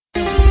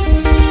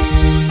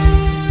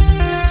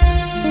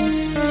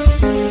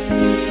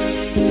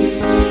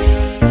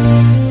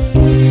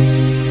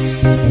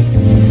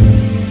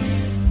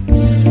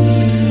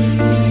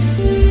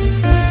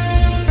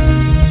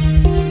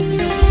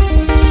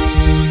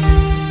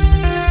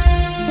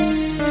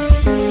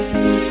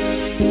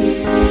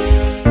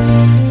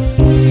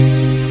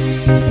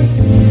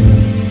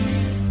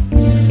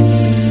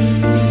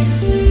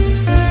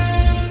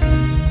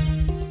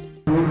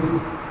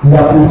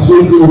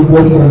you, we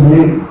bless your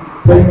name.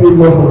 Thank you,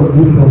 Lord, for the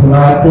gift of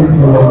life. Thank you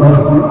for your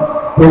mercy.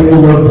 Thank you,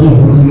 Lord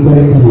Jesus. We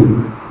thank you.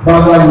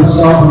 Father, we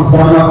shout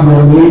Hosanna to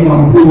your name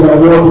until you are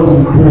worthy to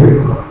be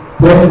praised.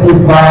 Thank you,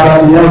 Father.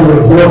 We have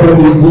your children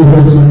in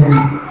Jesus' name.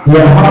 We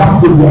are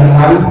happy to be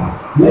alive.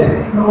 Let's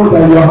know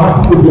that you are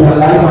happy to be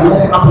alive, and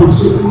let's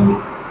appreciate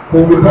you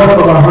from the bottom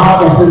of our heart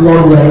and say,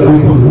 Lord, we are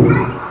grateful.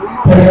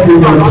 Thank you,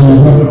 Lord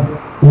Jesus.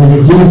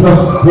 In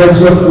Jesus'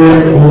 precious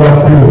name, we are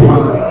praying.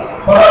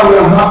 Father, we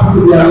are happy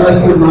to be alive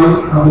tonight,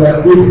 and we are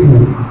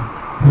grateful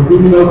for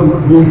giving us the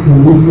grace to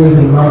listen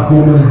to last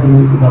Wednesday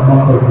in the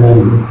month of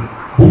glory.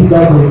 Be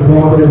that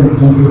exalted in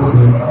Jesus'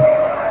 name.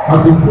 As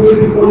we pray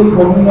the Holy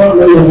Communion,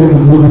 let your name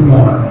be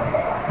glorified.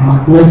 And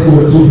bless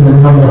your children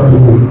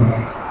wonderfully.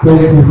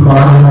 Thank you,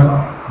 Father.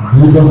 In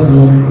Jesus'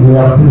 name, we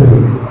are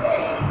praying.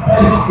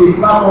 First, a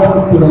clap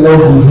offering to the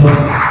Lord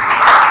Jesus.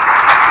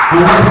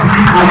 And let's be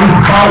at this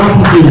power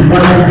today.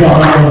 Father, we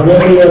are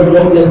very well.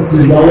 God bless you.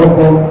 You are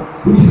welcome.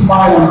 Please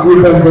smile and give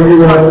them very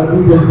well.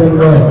 Give them very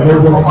well.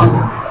 God bless you.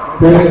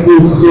 Thank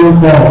you so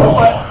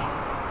much.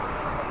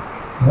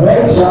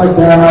 Let's shout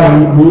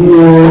down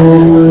here.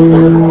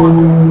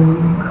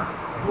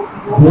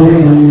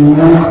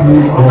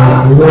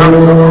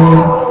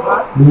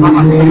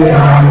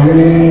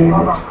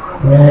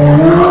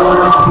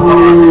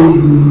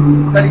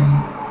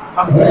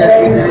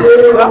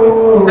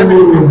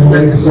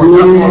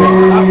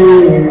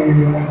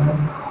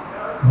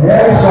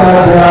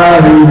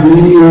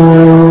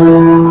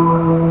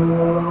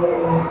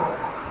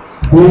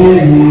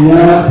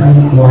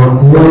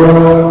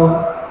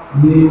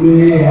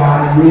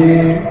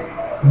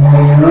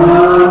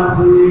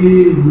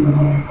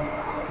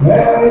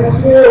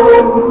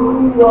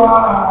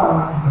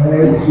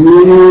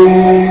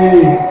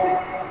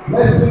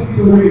 Let's sing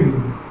to him.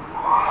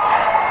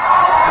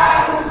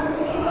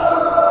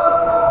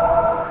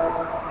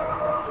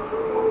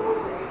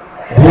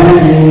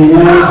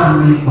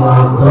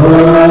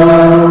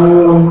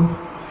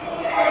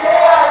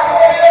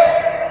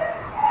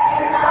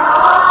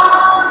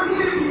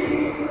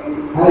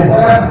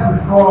 Isaiah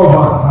 54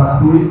 verse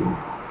 13,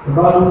 the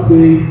Bible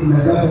says in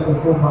Isaiah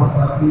 54 verse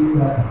 13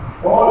 that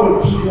all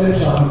your children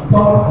shall be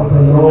taught of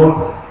the Lord,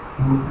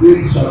 and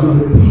great shall be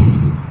the peace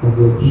of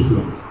your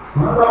children.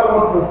 Another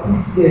word for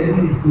peace here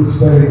is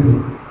prosperity.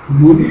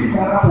 You read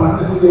another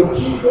translation, your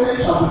children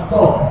shall be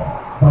taught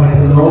by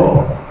the Lord,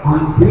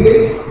 and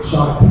great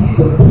shall be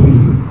the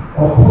peace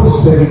or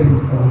prosperity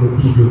of your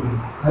children.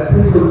 I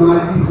pray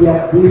tonight this year,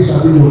 great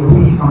shall be your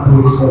peace and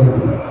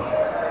prosperity.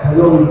 The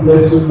Lord will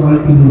bless you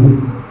mightily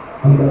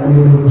in the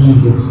name of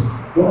Jesus.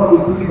 One of the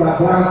things that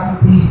guarantee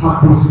peace and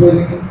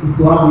prosperity is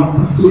to have a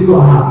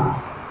teachable heart.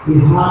 A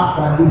heart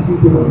that listens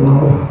to the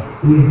Lord.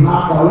 A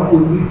heart that wants to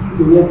listen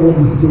to what God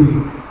is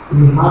saying. A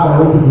heart that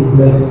wants to be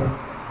blessed.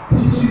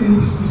 Teaching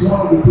ministry is one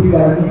of the things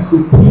that leads to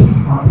peace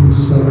and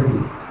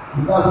prosperity.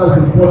 And that's why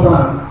it's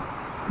important.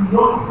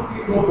 Beyond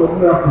seeking God for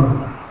miracle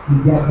is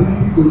the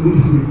ability to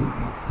listen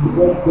to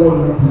what God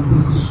wants to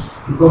teach.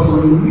 Because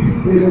when you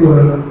listen very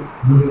well,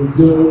 you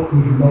enjoy a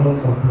lot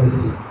of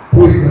blessing.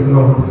 Praise the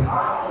Lord.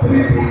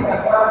 Three things that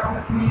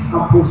guarantee peace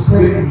and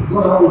prosperity is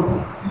what I want to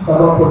teach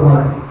about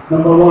tonight.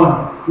 Number one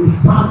is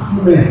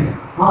thankfulness,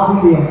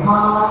 having a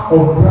heart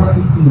of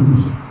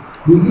gratitude.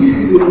 We live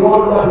in a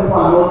world where people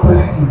are not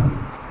thankful.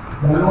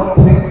 They are not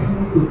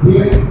thankful to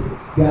parents.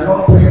 They are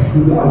not thankful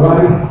to their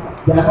wife.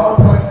 They are not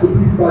thankful to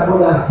people that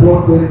God has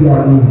brought them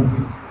their names.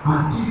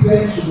 And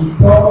children should be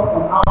taught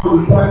on how to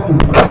be thankful.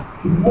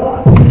 If you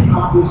want peace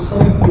and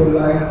prosperity in your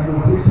life, you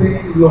must say, thank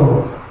you,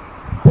 Lord.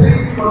 Thank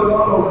you for the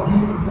month of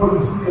June before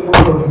you see the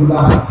month of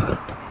July.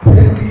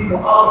 Thank you for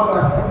how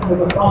God has sent for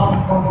the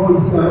past 6 months before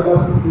you see another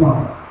 6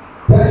 months.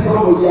 Thank God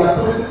for the year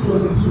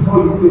 2022 before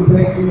you do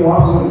thank you for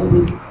how the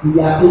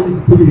year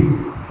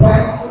 2023.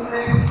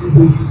 Thankfulness is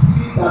a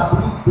spirit that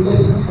brings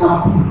blessing and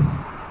peace.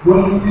 When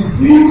you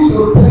refuse to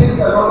thank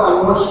the Lord and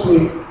worship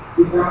Him,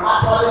 it can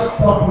actually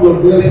stop your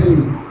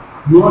blessing.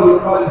 You all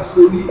remember the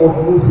story of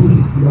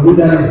Moses in the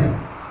wilderness.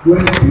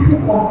 When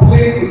people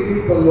complained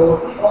against the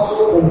Lord, he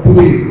also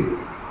complained.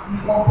 He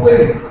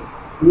complained.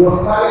 He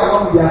was carrying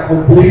along their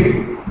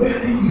complaint.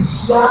 Maybe he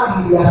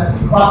shared in their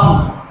sympathy.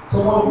 So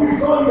when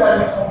somebody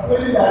that is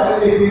complaining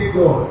directly against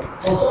God,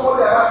 or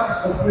somebody that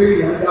is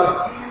complaining and they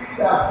are feeling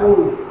that, oh,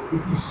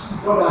 it is true,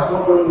 God has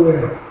not done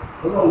well.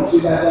 The Lord will say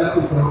that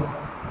to God.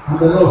 And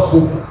the Lord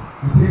spoke.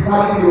 He said,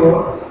 carry the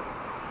Lord,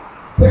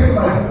 take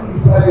my people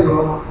inside the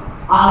Lord,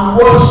 and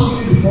worship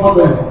before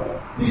them.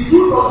 The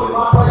truth of the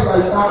matter is that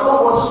you cannot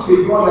worship a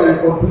God that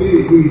you complain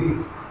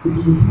against. It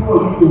will be for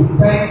you to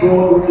thank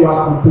God when you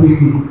are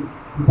complaining.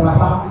 It has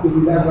happened to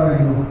me, that's why I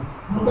know.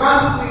 You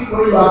can't sing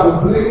when you are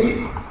complaining.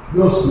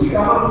 Your spirit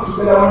cannot be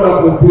together when you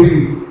are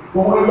complaining.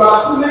 But when you are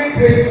truly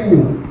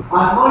grateful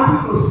and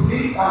wanting to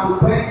sing and to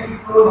thank you,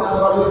 flow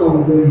naturally from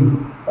within you.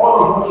 All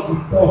of us should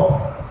be taught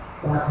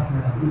that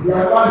if you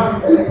are not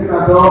receiving anything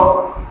at all,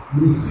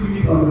 you receive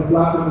it on the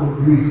platform of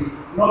grace.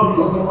 Not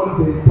because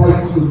someone is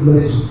entitled to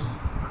bless you.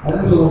 I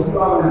know some of you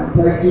have an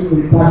entitled to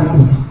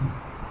eternity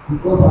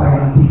because I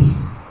am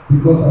this.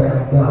 because I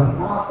am down.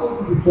 And I've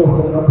told you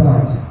before several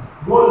times.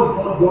 God is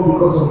not God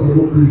because of the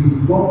hypocrisy.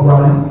 It's not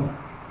blind.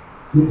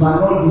 You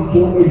cannot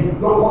dethrone him.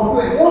 Your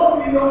complaint, 1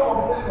 million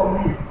complaints from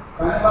you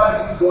can never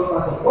reduce God's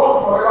answer. God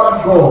will forever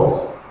be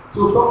God. So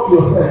talk to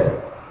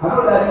yourself. I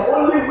know that the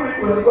only way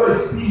to enjoy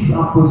peace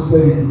and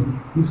prosperity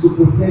is to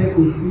possess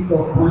a spirit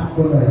of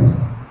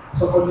thankfulness.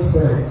 Somebody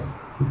said,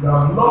 if you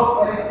have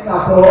lost anything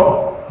at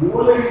all, the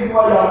only reason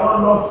why you have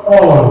not lost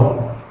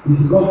all is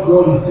because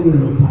God is still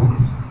in your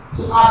side.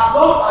 So as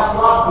long as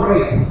you have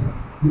breath,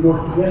 you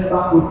must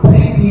remember to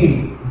thank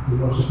him and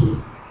to worship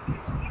him.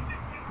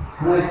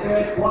 And I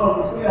said, one of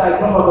the things I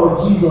know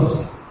about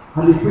Jesus,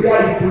 and the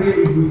prayer he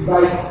prayed is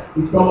beside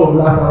the tomb of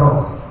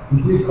Lazarus.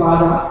 He said,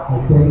 Father,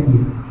 I thank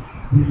you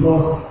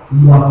because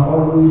you have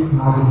always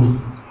had me.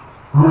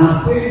 And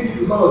I'm saying this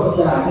because of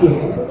people that are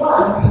here. I said, why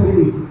are you saying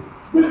it?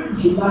 Maybe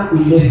you should learn a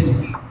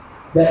lesson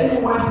that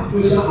even when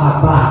situations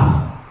are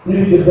bad,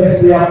 maybe the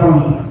best prayer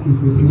point is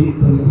to say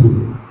thank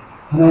you.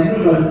 And I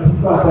know that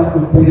people are trying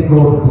to thank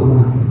God for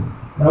that.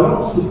 But I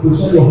want you to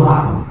position your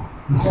heart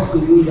in such a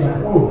way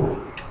that, oh,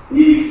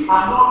 if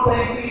I'm not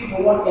thanking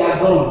for what he has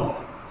done,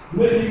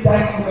 maybe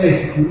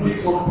thankfulness will make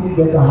something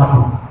better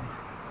happen.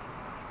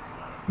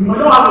 You may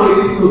not have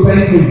a reason to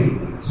thank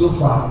him so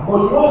far,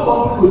 but you want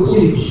something to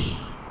change.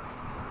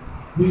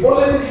 The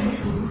only thing you need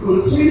to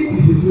do to change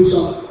the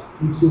situation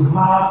is to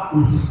have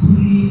a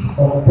spirit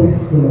of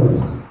thankfulness.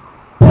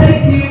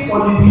 Thank him for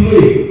the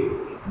delay.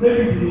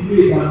 Maybe the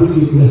delay can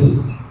bring a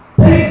blessing.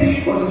 Thank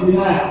him for the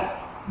denial.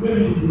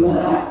 Maybe the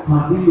denial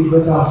can bring a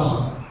better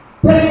option.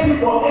 Thank you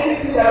for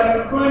anything that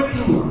I've been going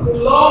through. Say,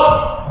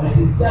 Lord, I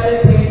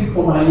sincerely thank you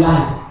for my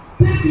life.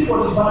 Thank you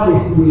for the bad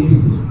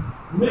experiences.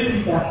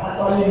 Maybe that's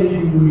actually made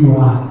you who you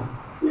are.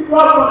 If you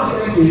have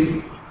money, thank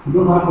you. You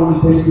don't have money,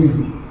 thank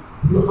you.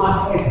 You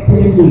are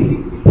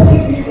extending.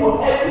 Thank you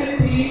for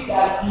everything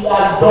that he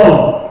has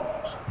done.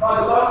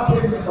 Father, the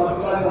Bible says in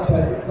particular chapter,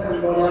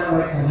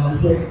 and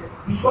I said,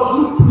 because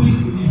you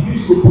please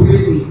refuse to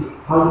praise me,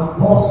 I will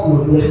cause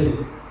your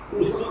blessing. So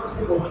it's not the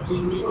same as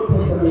in the Old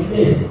Testament,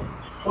 yes.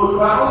 But you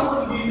can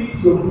also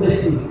limit your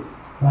blessing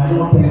by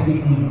not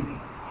thanking him.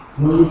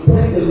 When you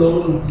thank the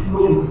Lord, you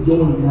flow with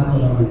joy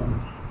naturally.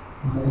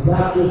 And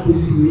Isaiah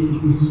 3 says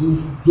it is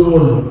with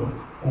joy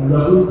and you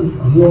are going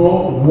to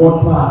draw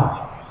water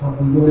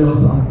from the well of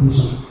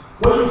salvation.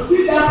 When you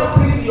sit down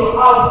to think in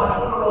your house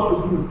and don't know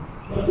what to do,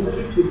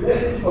 because the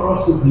best thing for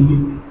us to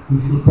do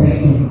is to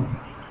thank him.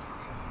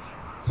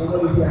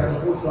 Somebody say, I'm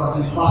supposed to have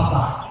been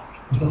faster.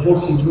 I'm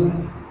supposed to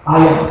move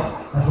higher.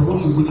 I'm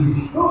supposed to do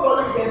this.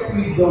 Nobody gets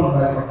things done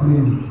by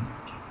complaining.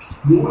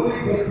 You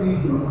only get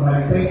things done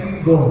by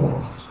thanking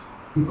God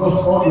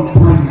because all the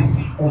times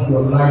of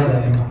your life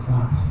that you must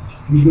have.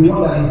 He's the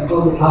one that is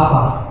called the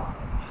Alpha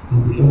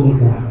and the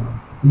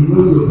Omega. He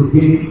knows your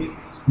beginning,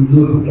 he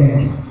knows the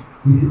end.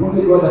 He's the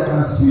only God that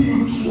can see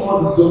you through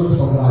all the journeys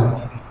of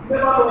life. You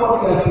never know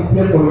what he has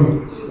prepared for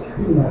you. So thank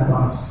him in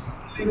advance.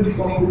 Maybe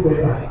something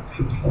better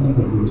is coming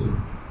to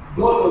you.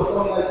 God does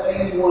not like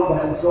anyone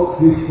that is so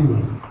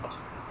grateful.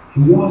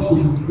 He wants to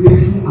be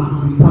grateful and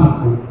to be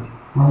thankful.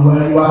 And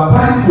when you are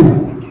thankful,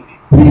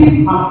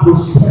 peace and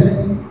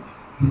prosperity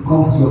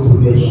becomes your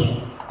possession.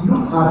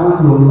 Look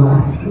around your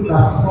life. Look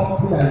at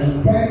something that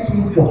you thank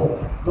him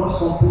for, not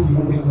something you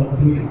want to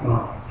complain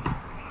about.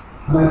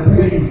 And I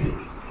tell you,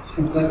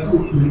 we can do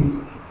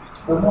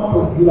it. The month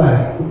of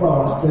July, people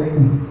are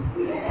saying,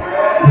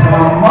 it's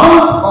a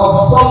month of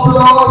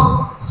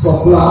surplus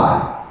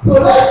supply. So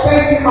let's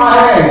thank him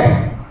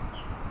ahead.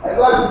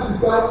 Isaiah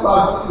 67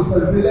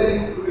 verse 2 let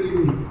him praise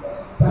him.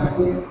 Thank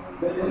him.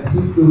 Let him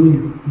sing to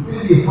him. He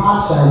said, the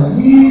heart shall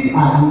yield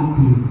and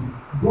increase.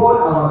 God,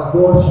 our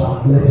God,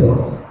 shall bless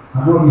us.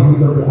 And not the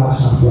heat of the heart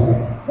shall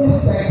fly.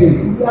 Let's thank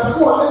him. If you are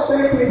small, let's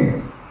thank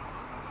him.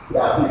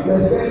 Yeah, big,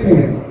 let's thank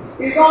him.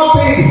 In all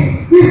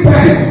things, give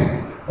thanks.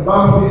 The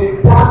Bible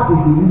says, that is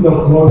the will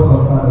of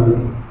God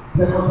concerning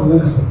you. 2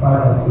 Corinthians 5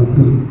 verse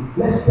 18.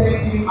 Let's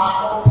thank him at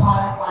all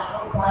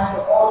times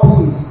for all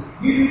things.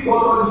 Giving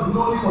God all the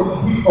glory for the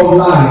gift of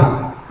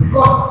life.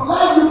 Because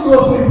life looks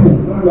so simple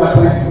when we are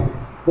thankful.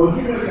 But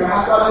you know, it can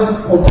actually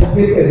be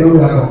complicated when we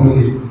are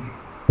complaining.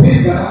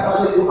 Things can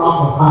actually go out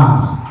of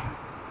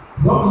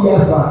hand. Some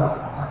years back,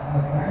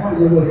 I can't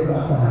remember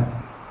exact time.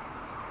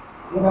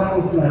 When I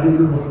was in a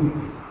really was sick,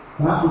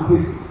 I had to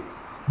pick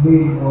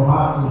him or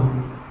her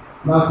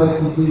to not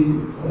take teaching,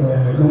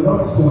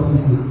 not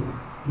hospital,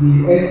 the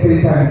health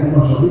center in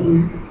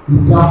Motion.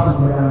 We jumped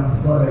together and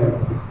discovered it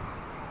was sick.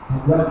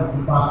 I'm glad to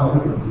see Pastor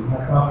Wilson, my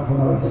pastor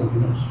when I was in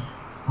Motion.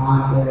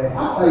 And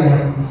after he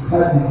has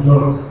prescribed the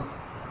drug,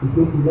 he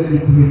said, let me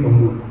pray for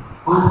you.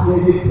 And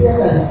there's a prayer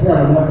that the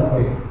prayer will not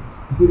forget.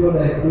 He said, Lord,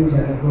 I pray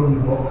that the God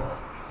will work,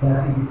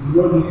 that it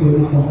will not lead to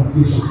any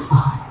complication.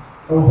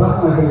 I was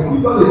asking myself,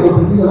 see some of the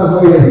complication, that's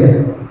why you're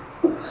here.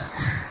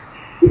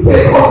 He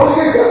said,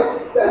 complication,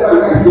 that's why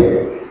you're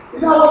here. You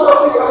know, I was just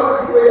thinking about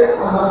the prayer,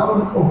 and I'm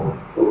going, oh,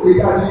 okay,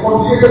 that the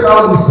complication that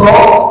will be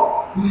solved,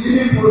 the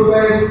healing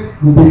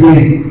process will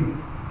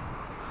begin.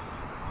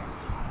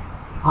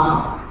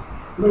 And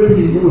maybe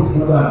he knows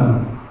more than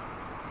me.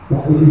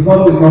 that it is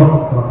not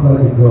enough to apply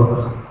the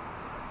God.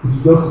 You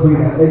should just pray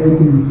that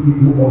everything is still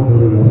go on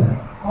very well.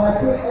 And I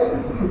pray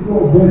everything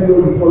will go very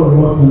well with all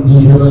of us in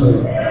Jesus'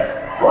 name.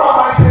 What am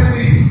I saying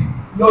is,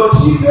 your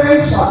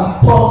children shall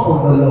be taught from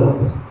the Lord,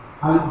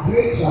 and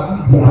great shall be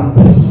their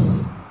peace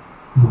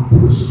and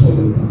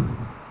prosperity.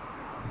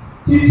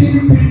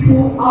 Teaching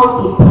people how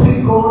to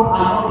thank God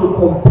and how to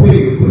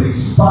complain brings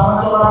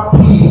supernatural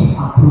peace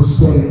and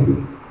prosperity.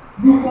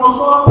 You must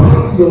not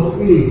paint your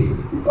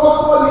face, because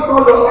God is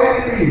not your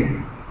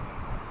enemy.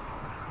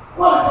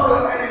 God is not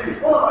your enemy.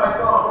 One of my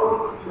sons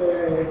wrote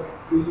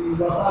in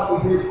WhatsApp,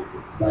 he said,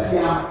 "Daddy,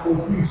 I'm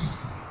confused."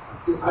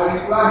 So I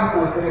replied him,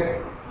 I said,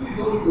 "Please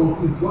don't be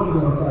confused. God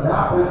is on your side. I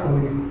have time for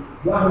you.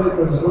 You have any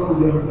question, come to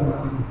the office and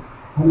see."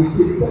 And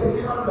he said,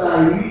 "You know that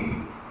I read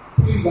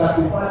things that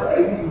the pastor I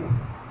read it.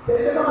 They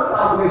never know that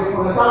I will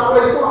respond. I said, I will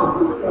respond.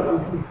 You are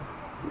confused.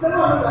 You never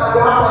know that I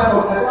will have time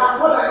for you. I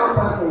said, what I don't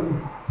have time for you."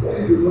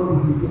 Say the Lord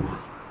is it.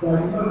 That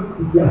I not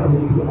prepare for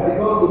you. I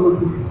also know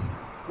this.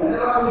 I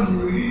never know you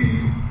read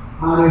it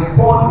and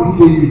respond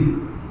immediately.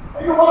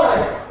 You know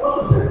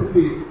what to say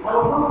today? I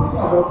was not thinking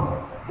about it.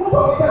 Most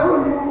of the time when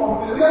you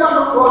complain, you never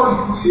know God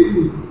is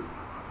reading it.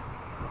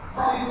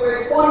 And he's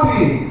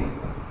responding.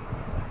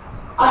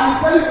 And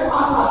he's ready to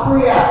answer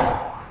prayer.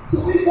 So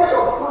instead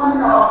of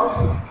finding our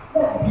faces,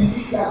 let's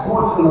believe that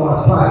God is on our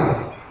side.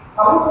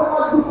 I won't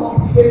ever do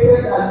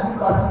complicated and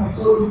look as if it's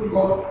so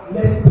difficult.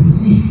 Let's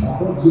believe that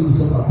God will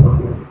solve our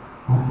problem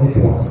and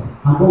help us.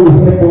 And God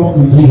will help us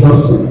in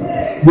Jesus' name.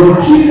 Your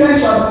children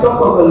shall be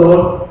taught of the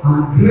Lord,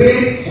 and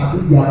great shall be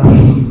their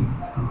peace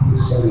and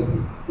prosperity.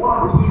 One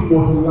of the things we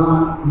must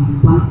learn is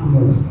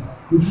thankfulness.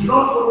 We should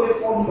not always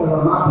form it as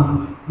an habit.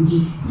 We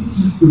should teach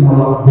it in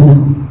our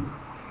home.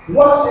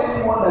 Watch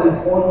anyone that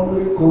is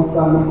always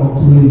constantly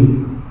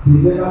complaining.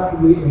 They never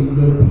truly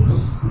enjoy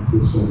peace and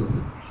prosperity.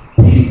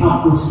 Peace and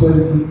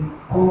prosperity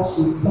comes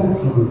with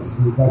thankfulness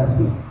and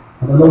gratitude.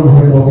 And the Lord will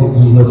help us in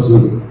Jesus'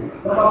 name.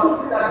 Number two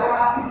thing that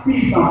guarantees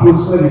peace and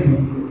prosperity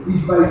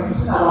is by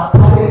using our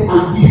talent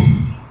and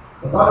gifts.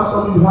 The Bible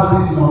study we have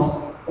this month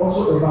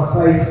also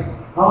emphasizes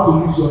how to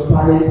use your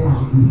talent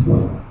and gifts.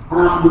 And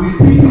I'm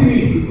repeating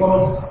it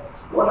because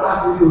God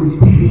asked me to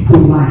repeat it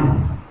tonight.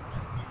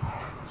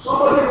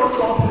 Somebody knows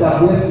something that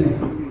bless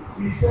him.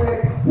 He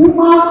said,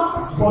 human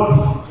body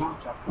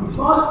is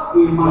not a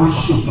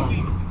machine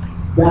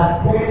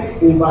that gets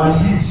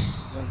overused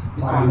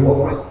by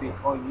work,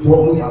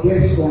 but it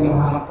gets stronger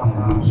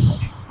and used.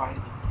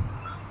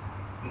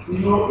 You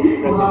know, if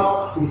you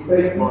have a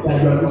technique that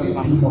you are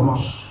using too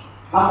much,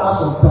 after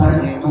some time,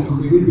 it will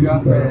begin to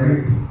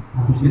deteriorate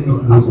and begin to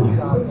lose. So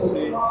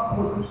you don't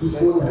put it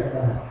before like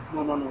that.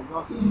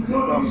 If you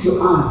don't use your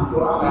hand,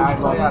 your hand is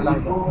something that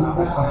becomes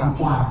better and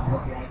better.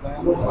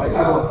 We're talking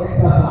about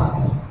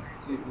exercise.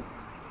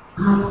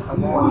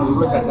 And what is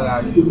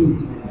that to me?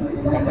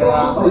 That's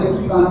also by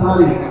giving and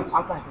talent.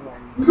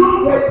 You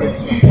don't get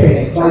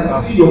defeated by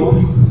using your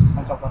gifts.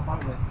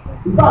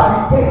 In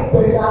fact, you get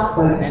better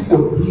by using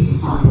your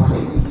gifts and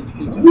talent.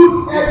 Use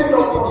every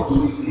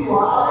opportunity you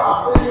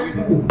have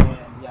available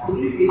to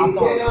be a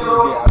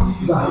generous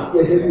user if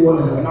there's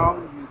anyone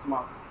else.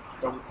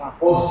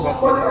 Or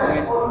somebody that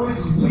is always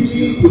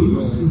willing to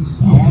use his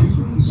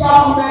gifts.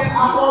 Sharpness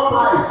at all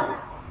times.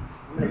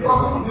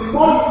 Because the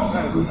more you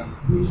use it,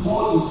 the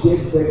more you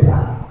get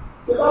better.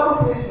 The Bible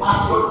says, as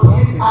your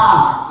days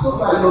are, so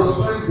shall your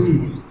strength be.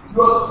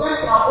 Your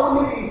strength can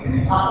only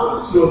increase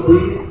according to your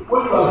days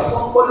when you are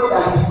somebody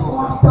that is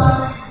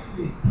constantly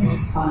using his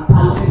gifts and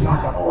talent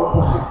at all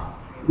times.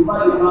 The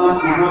Bible in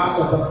Acts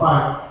chapter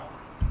 5,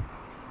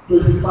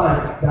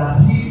 25, that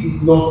he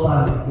is not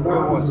silent. The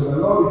Bible says, the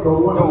Lord will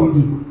what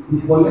he did. He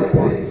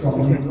collected it from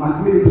him and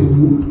gave it to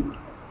who?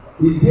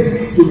 He gave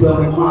it to the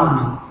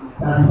man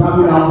that is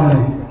having how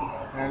many?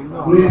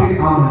 Maybe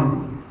how many?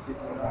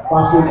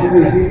 Verse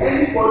 23 says,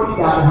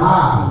 anybody that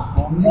has,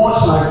 more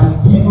shall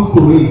be given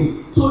to him.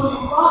 So the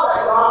fact that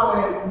you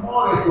have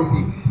more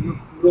responsibility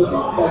does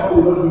not mean that God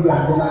will not give you a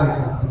general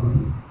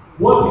responsibility.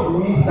 What it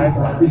means is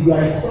that if you are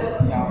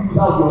effective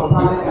user of your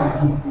talent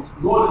and gift,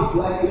 God is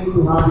likely to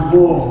have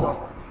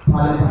more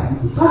talent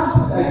and gift. Can't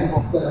you see that it's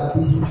people that are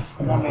busy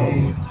and are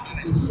busy?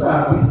 It's people that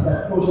are busy that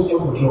also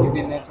come to job.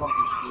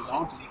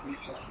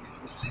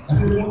 I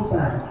say most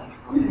time,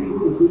 if you go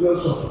to a video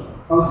shop,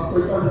 I'll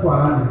see people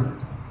around you.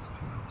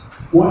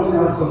 One thing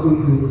else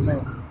something clothes.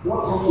 What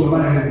comes to your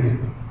mind every day?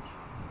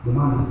 The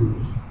man is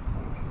rich.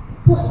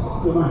 What comes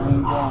to your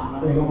mind?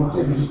 Hey, I'm going to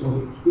check this for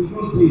you. In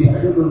those days, I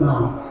don't know now.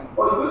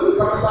 Or you go to a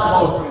capital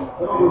shop,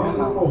 I'm going to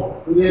go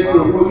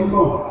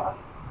for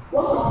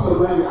what comes to your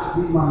mind?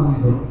 This man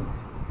is rich.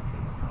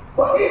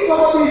 But if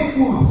somebody is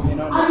good,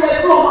 and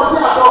there's no money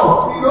at all,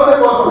 he's the only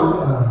person.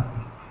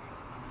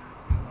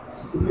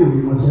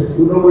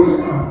 You know what you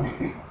know?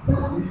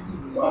 That's it.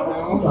 What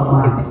comes to your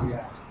mind?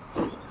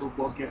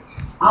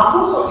 And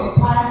most of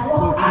the time,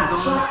 what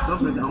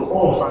attracts you to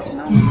us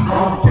is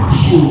our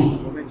passion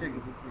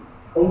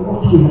on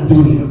what we are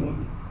doing.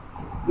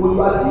 When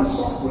you are doing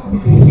something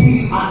with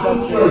zeal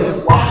and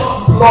interest, passion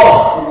with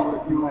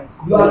love,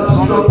 you are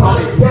using your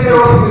talent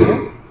generously.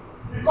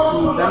 Because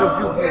you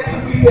don't get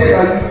depleted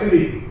by using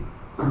it.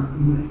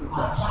 You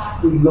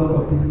attract a lot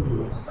of people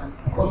to us.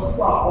 Because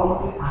people are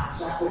always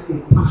attracted to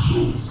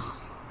passions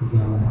in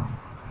their life.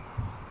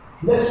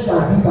 Let's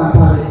look at gift and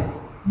talents.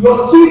 Your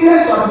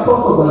children shall be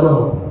taught of the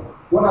Lord.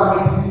 What am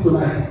I teaching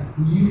tonight?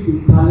 Use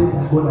the talent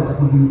that God has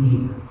given you.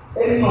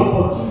 Any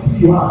opportunity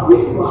you have, if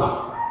you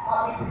are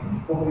having the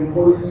gift of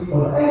encouraging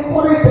others,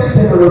 encourage them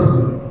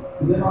generously.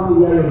 You never know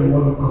where your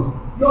reward will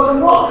come. Your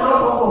reward will not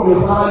come from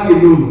your salary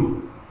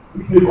alone.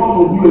 It will come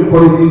from you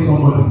encouraging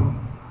somebody.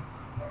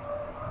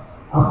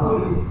 I've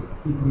told you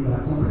people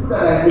that some people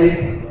that I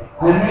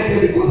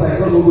met them because I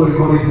don't want to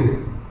encourage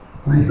them.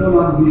 And it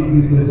don't have to be a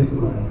great blessing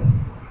to my life.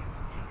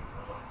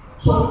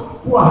 So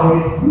go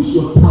ahead, use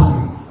your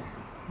talents.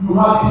 You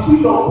have the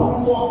spirit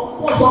of hope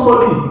for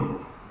somebody.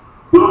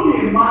 Don't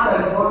be a man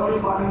that is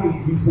always running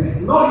his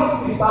business. Not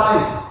using his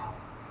talents.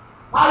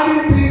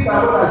 Hiding things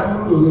that God has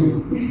given to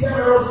him. Be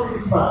generous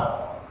with giver.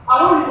 And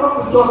when you come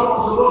to church,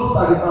 also don't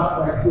start the back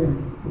like saying,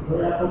 the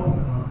prayer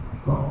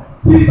come.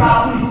 Sit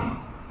at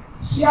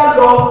peace. Share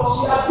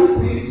love, share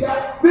beauty,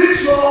 share. Make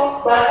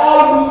sure by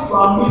all means you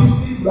are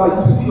missing, you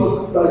are using your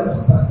gift, you are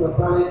using your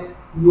talent,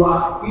 you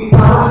are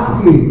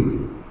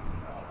interacting.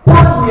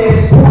 That will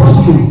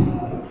expose you.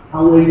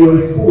 And when you are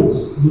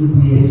exposed, you will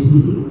be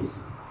experienced.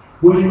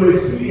 When you are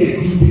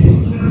experienced, you will be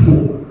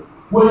skillful.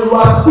 When you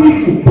are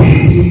skillful,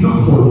 things will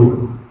look for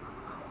you.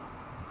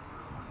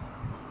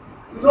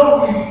 You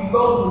know, we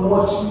love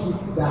watching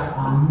people that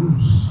are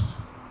loose,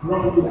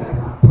 not people that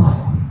are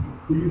tight.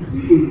 If you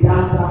see a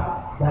dancer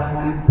that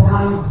can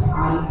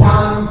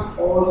dance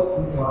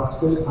all his or her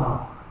strength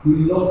out, we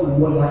love to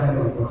watch that kind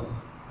of person.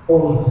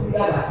 Or a singer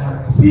that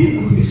can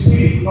sing with his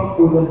spirit, not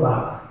holding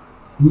back.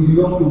 We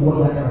love to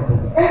watch that kind of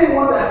person.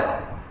 Anyone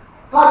that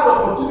has the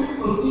opportunity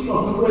to teach or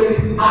to do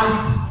anything and is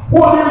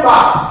holding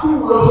back, people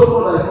will also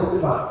know that is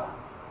holding back.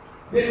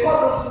 They call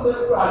those people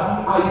who are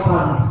doing eye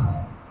service.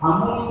 And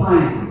most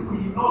times, people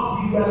will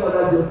not give you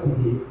another job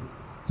today.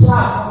 Try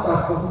as much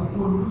as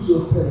possible, lose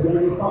yourself. You are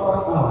in your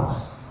father's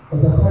house.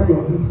 Exercise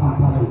your gift and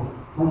talent.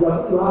 And you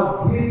are going to have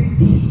great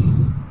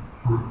peace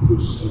and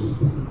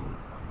prosperity.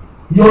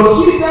 Your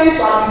children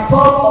shall be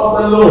taught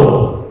of the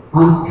Lord,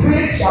 and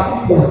great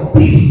shall be their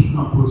peace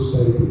and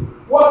prosperity.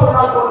 Whatever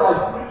God has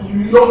given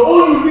to you, your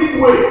own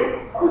unique way,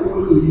 find a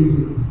way to use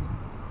it.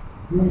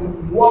 You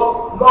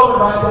want love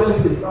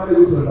evangelism, find a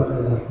way to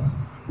evangelize.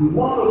 You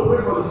want to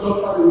pray for the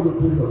church, find a way to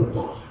pray for the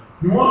church.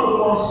 You want to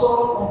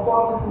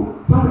comfort people,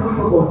 find a way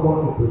to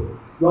comfort people.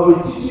 You have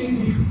a teaching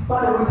gift,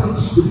 find a way to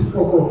teach the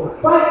people of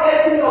God. Find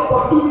every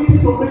opportunity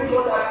to make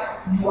sure that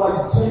you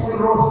are a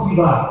generous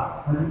giver.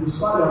 And you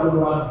discover that you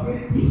will have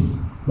great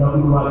peace, you are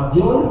going to have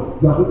joy,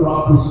 you are going to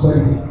have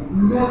prosperity.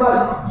 Never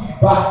you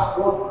give back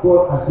what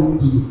God has given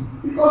to you.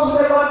 Because you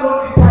never know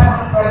the time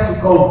when Christ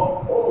will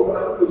come. Oh, we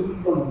are going to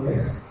live long,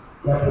 yes.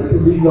 We are going to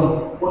live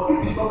long. But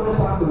if the government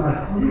starts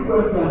tonight, will you go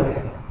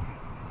empty-handed?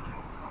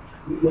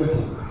 Will you go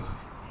empty-handed?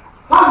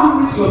 How do you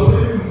reach your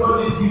saving with all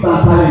these gifts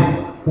and talents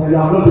that you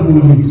are not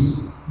able to use?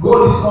 God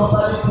is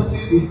constantly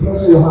putting the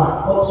pressure in your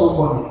heart. Call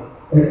somebody,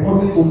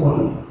 encourage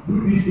somebody, do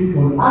this thing for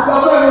you. And you are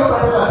not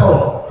excited at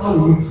all. How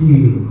will you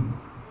feel?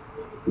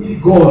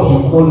 If God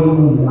should call you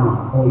home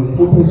now, or a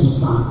prophet should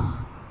stand,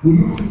 will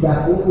you feel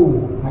that,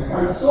 oh, I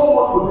carry so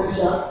much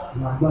potential,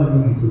 and I'm not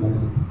even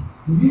utilize it?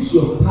 Use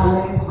your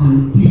talent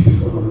and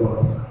gifts for the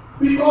Lord.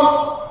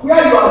 Because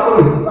where you are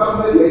going, you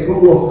can't say there is no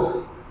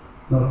work.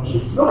 Not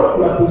true. Nobody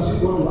will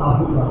appreciate what you are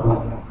doing at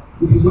home.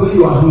 It is when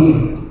you are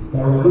here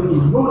that we are going to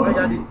know you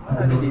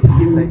and your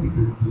talent is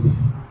gift.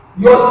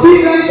 Your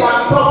children shall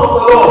be taught of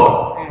the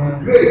Lord,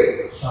 and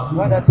great shall be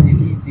the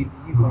peace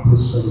and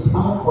prosperity.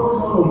 I'm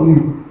calling all of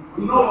you.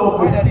 You know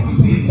what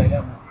excuses.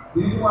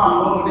 This is why I'm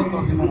not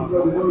doing this because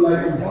they don't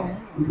like me.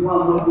 This is why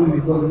I'm not doing it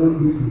because they don't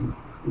do it.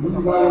 You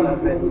don't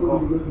like me because they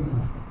don't do it.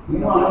 This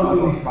is why I'm not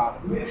doing this.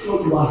 Make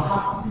sure you are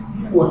happy.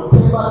 Do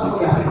whatever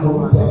God has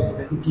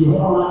committed to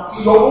your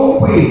in your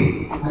own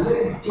way. And let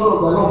the joy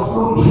of the Lord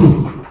flow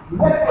through.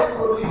 Let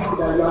everybody know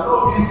that you are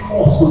not being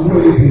forced to do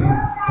anything.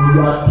 But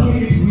you are doing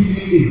it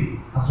willingly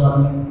as you have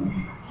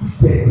been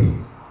gifted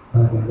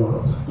by the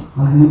Lord.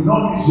 And you will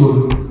not miss your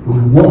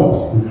reward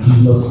in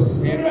Jesus'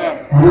 name.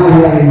 Amen. And I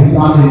hear in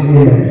sounding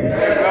amen.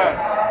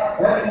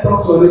 Amen. Let me talk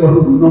to your neighbor so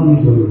you will not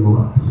miss your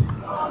reward.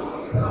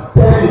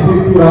 Tell me, say,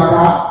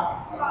 Kuraka,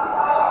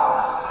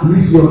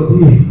 use your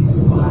gifts,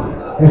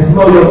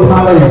 explore your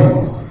talents.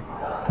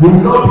 You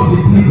will not be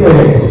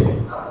depleted.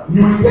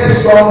 You will get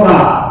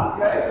stronger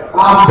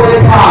and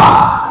better.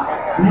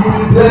 You will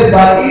be blessed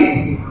by it.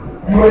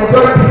 You will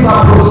enjoy peace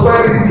and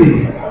prosperity.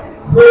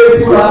 Say,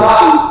 Kuraka.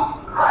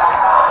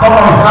 Come on,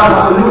 shout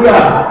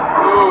hallelujah.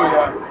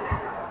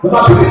 The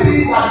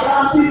abilities that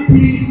guarantee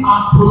peace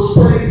and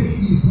prosperity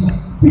is the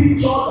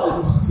picture that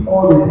you see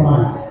all the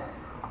time.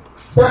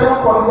 2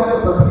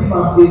 Corinthians 3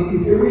 verse 8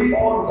 is a way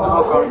all the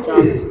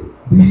time.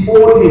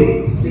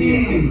 Beholding,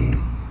 seeing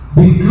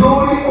the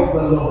glory of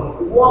the Lord.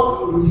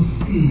 What we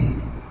see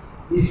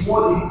is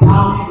what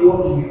determines what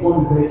you become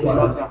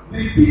eventually.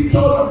 The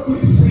picture you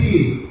keep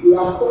seeing will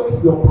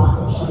affect your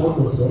perception about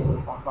yourself,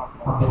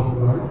 about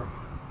life,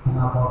 and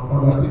about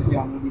other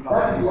people.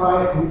 That is why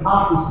we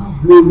have to see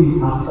glory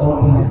at all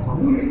times.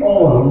 We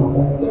all, with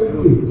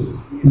unfailing face,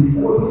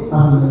 beholding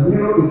as in the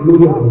mirror the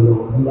glory of the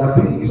Lord, we are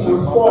being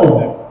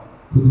transformed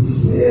to the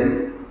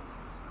same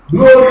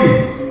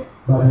glory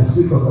by the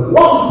Spirit of God.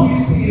 What you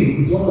keep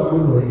seeing is what you are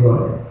going to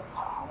enjoy.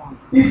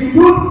 If you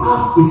don't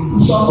have a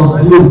vision of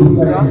glory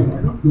inside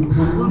you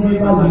can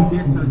never live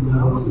in the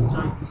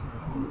gospel.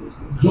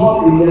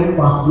 John 11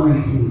 verse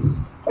 9 says,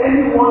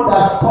 anyone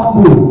that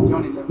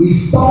stumbled, he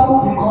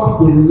stumbled because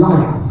the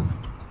light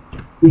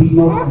is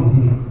not in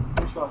him.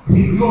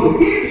 The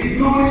glory, if the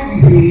glory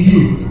is in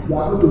you, you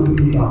are going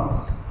to leave it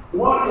out.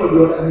 One way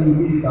or the other, you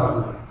will leave it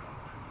out.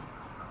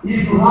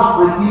 If you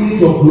have an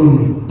image of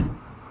glory,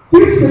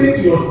 keep saying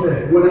to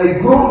yourself, when I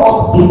grow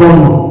up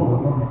tomorrow,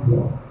 I'm not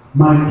before.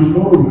 My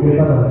tomorrow will be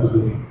better than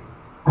today.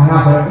 I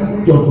have an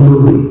image of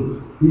glory.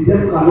 The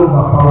devil cannot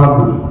overpower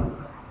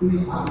me. He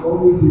has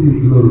always seen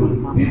the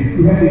glory. This is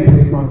the head in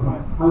this month.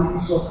 And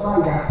you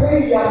surprise that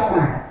 10 years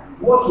time,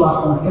 what you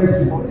are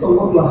confessing, this is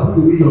what you are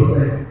seeing within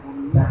yourself,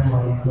 that you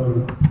are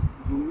enjoying it.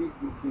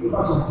 Look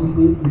at some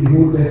people in the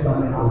Old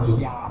Testament also.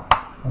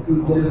 I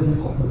think Genesis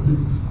chapter 6,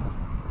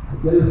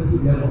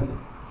 Genesis 11.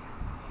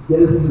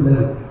 Genesis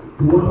 11.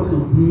 They wanted to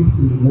build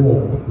a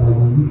wall like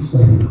the rich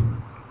heaven.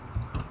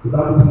 The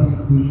Bible says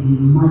they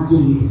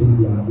imagine it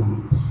in their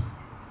mind.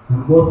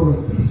 And God says,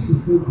 these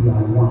people, they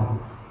are one.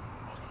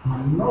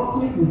 And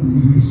nothing will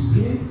be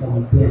restrained from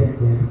them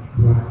when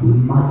they are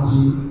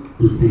imagining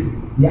to do.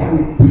 They have a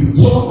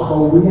picture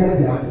about where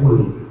they are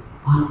going.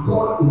 And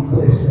God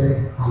himself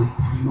said, I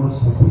cannot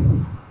stop it.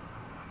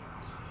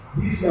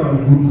 This year will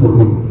be good for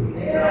you.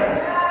 It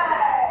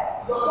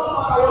does not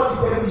matter what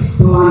the devil is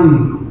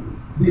planning.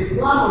 The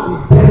plan of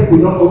the devil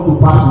will not come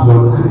to pass in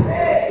your life.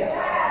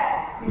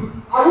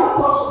 I want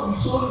us to be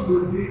so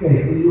illuminated,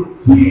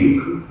 feel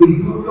a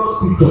glorious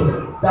picture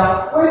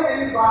that when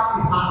any bad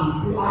thing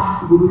happens, you say,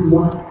 there is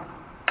one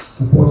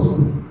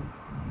impossible.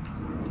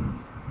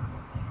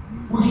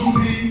 We should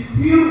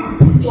be filled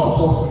with picture of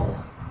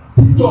success,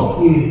 picture of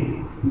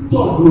healing, picture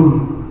of glory,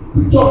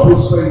 picture of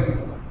prosperity,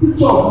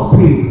 picture of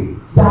praise,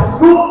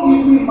 that no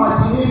evil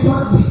imagination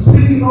is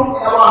springing up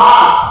in our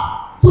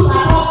hearts. So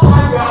that all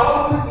time we are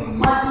always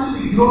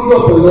imagining the glory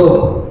of the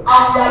Lord.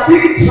 And we are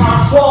being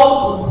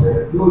transformed to the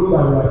same glory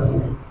that we are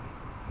seeing.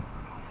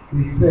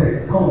 He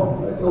said,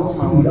 come, let us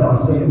feed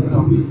ourselves in the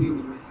city.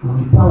 And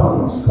the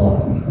power of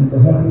darkness in the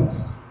heavens.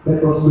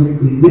 Let us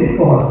make a name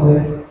for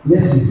ourselves,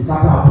 lest we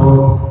scatter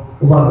abroad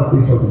over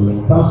the face of the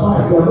Lord. That's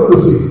why we are going to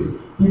say,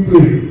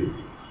 quickly,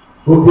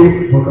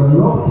 okay, but the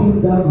Lord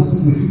came down to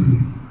see the city,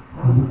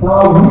 and the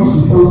power which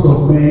the sons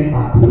of men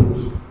are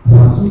built.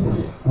 Verse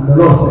 6. And the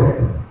Lord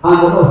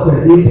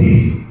said,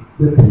 indeed,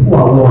 the people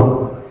are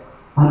one.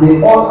 And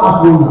they all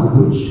have one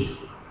language.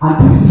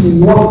 And this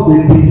is what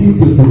they begin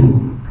to do.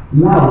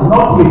 Now,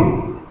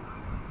 nothing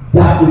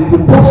that they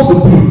propose to do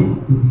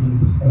will be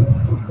withheld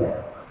from them.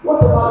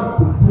 Whatever you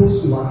propose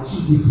to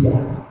achieve this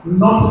year,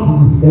 nothing will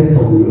be withheld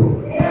from you.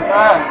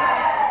 Amen.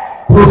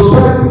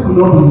 Prosperity will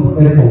not be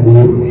withheld from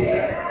you.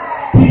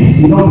 Peace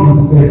will not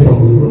be withheld from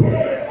you.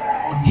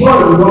 Joy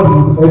will not be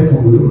withheld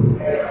from you.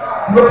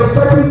 You are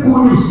expecting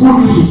good news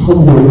will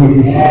come your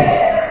way this year.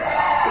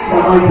 In the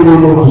mighty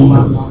name of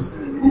Jesus.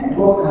 If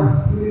God can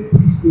say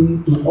this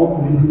thing to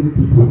unbelieving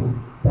people,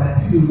 that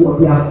this is what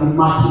they have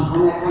imagined,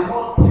 and I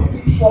cannot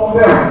take it from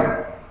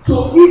them. So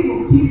if you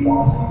keep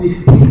on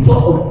seeing the picture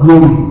of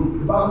glory,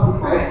 the Bible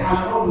says, I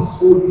cannot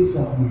withhold this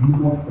from you, you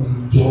must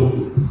enjoy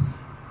it.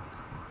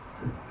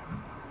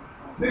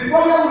 The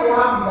problem we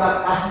have is that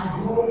as we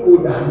grow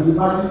older, we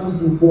imagine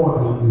it in more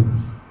than good.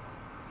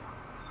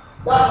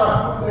 That's why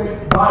people say,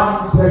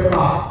 value self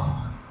fast.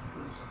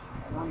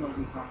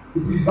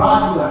 It is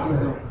value that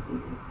self.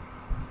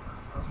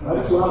 I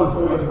used to have a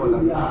friend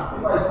who yeah,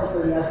 if I saw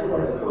something, I said,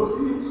 well, I said, oh,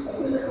 see, I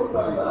said, let's go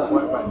back to that.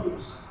 What's that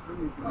news?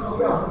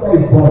 Africa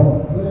is born.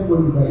 Is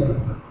anybody there?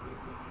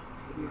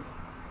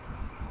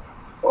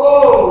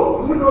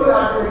 Oh, you know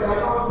that they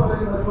are not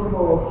selling the phone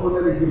for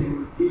children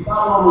again. It's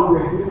how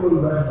 100. They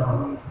don't right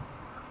now.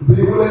 It's a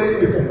good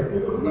education.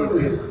 It was not a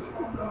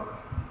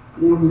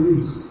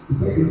news. He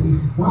said, it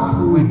is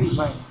bad news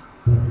that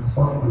is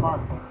happening.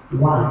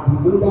 Why?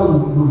 The older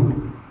we grow,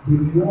 the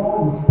more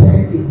we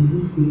tend to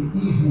believe in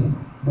evil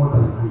more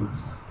than good.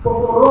 But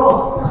for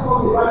us, that's not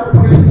the Bible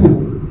principle.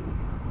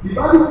 The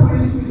Bible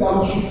principle is that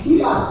we should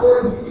fill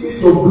ourselves with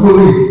image of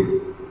glory.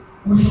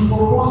 We should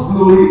propose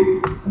glory.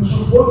 We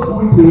should boast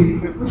good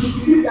things. We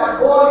should believe that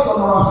God is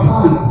on our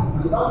side.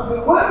 And the Bible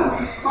says, when we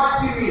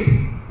imagine it,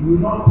 we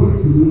will not take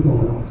the way from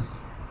us.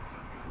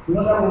 In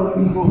other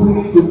words, it's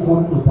going to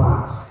come to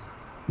pass.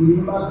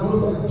 Remember,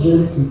 Joseph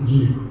dreamed a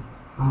dream,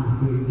 and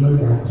he enjoyed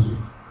that dream.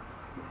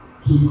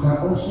 So you can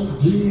also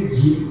dream a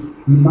dream.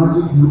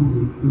 Imagine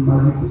beauty,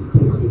 imagine the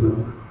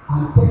testimony.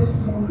 And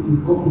testimony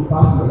will come to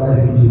pass your life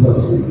in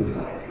Jesus' name.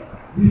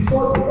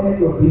 Before the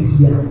end of this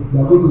year, you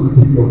are going to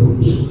receive your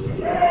picture.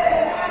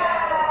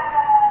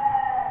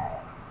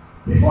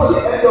 Before the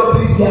end of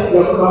this year, you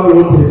are going to have your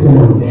own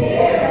testimony.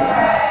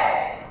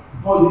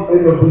 Before the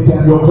end of this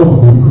year, your cup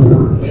will be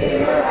full.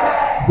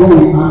 God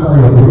will answer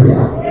your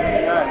prayer.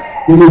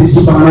 It is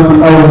supernatural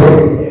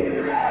way.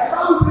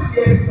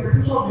 The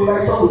expectation of the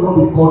righteous will not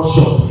be cut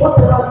short.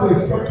 Whatever you are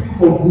expecting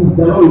for good,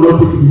 the Lord will not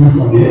take you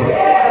from there.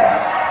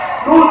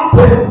 Don't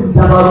take it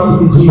about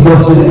it in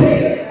Jesus'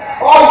 name.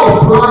 All your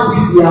plan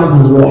this year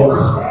will work.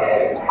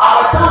 At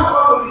the time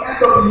of the end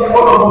of the year,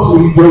 all of us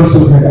will rejoice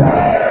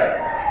together.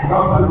 The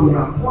Bible says we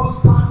are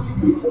constantly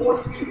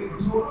beholding the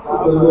glory of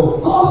the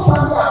Lord.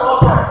 Constantly at all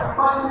times.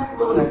 Imagine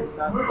glory.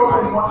 Wake up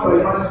in the morning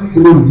or imagine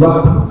glory. You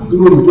are putting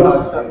glory. You are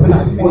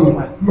testimony.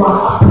 You are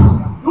happy.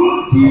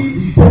 Don't give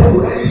the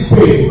devil any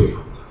space.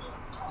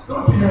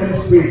 Don't give him any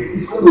space.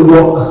 It's going to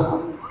work.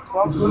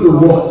 It's going to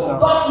work.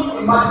 Just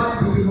imagine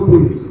beautiful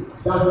things.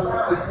 That's the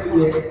time I said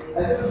here. I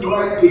said to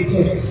write a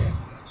check.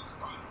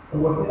 And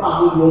whatever I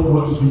know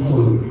God to do for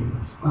you.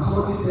 And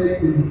somebody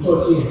said in the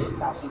church here.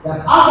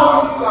 That's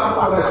how many people are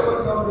going to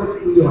somebody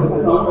to do it.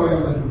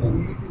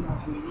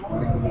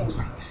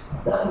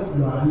 That is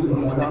your idea of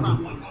that.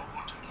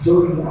 So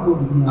it's not going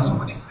to be now.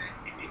 Somebody said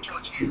in the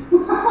church here.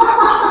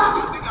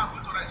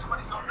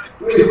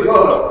 Praise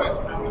God.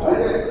 I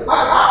said,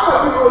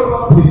 I'm going to do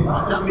something.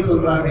 I'm going to do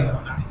something.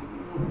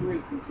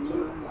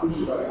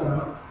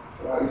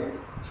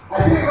 I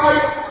say,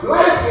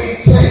 write a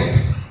check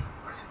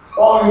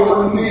on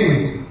your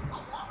name.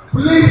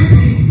 Place it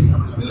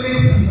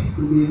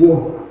in the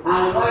wall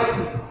and write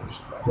it.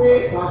 Pay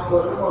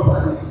Pastor AMOS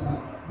ADETUNJI.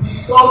 The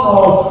sum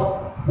of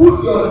put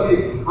your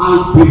name and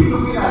keep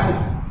looking at it.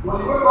 When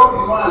you wake up in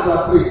the morning and you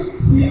are praying,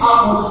 see how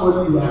much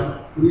money we are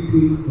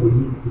written for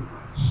you to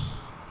catch.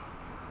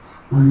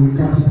 And you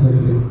catch it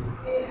very soon.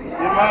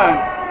 Amen.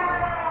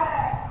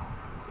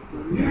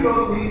 You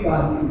don't think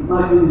that you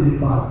imagine in the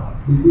past,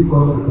 the people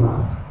come to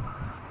class.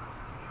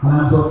 And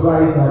I'm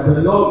surprised that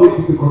the Lord made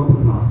you to come to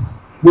class.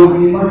 When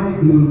we imagine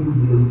you.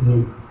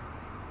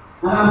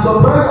 And I'm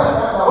surprised at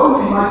that when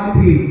we imagine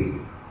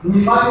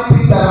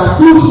things that are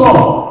too small.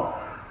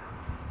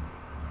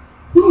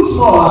 Too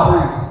small at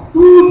times.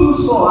 Too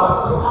small. I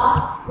was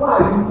like, why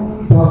are you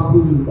moving down to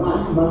me? Why are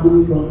you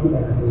imagining something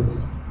like this?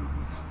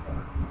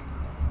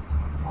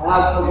 I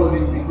asked somebody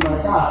in my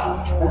car.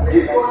 I said,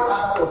 if God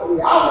asks for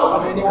prayer,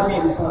 how many have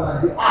you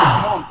salary? They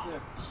ask.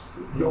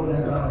 Don't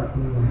answer my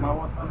prayer.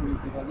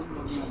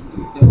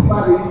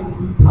 Somebody need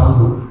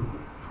 50,000.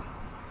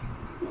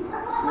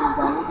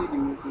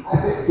 I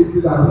said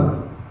 50,000.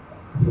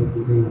 I said,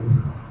 okay.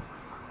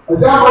 I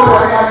said, how much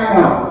are you having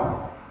now?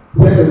 He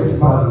said,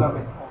 50,000.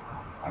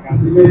 He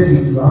said, next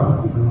week you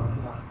have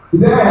 50,000. He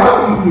said, hey, how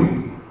do you do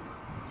it?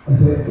 I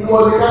said, it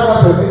was a guy that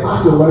said,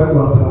 ask your wife to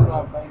apply.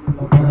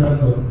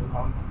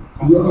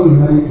 You also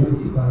inherit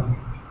 50,000.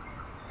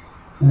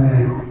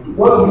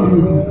 What do you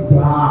do?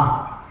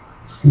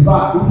 In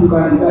fact, if you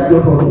can do that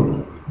job for me,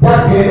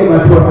 that's the end of my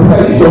problem. I said,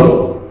 are you sure?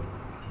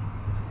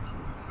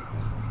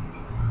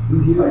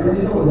 His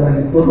imagination was that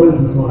his problem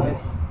was solved.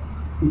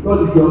 He got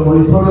the job, but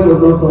his problem was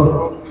not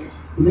solved.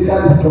 He later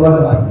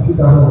discovered that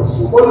 50,000 was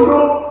small. But you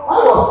know, I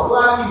was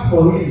planning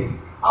for him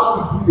how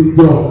to do the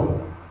job.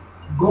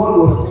 God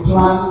was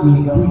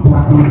planning a big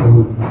party for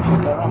him.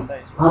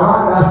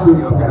 Around that same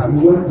time,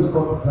 we went to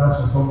cut grass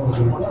for somebody.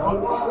 He got job.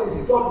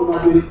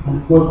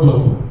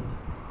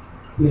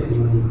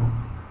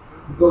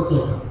 He got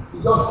job. He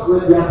just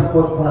went there to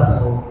cut grass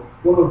for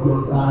one of your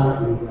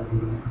guys.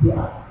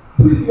 Yeah,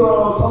 bring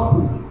your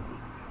something.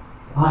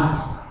 And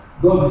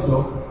got the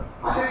job.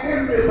 And they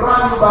gave me a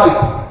brand new bike.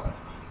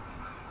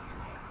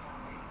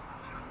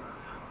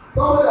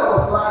 Somebody that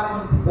was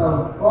planning that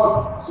God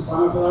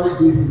supernaturally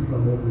gives it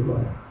from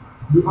everywhere.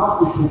 You have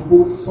to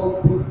propose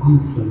something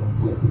good for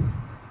yourself.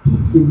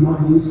 Keep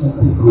imagining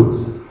something good.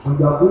 When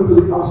you are going to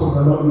the house of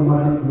the Lord,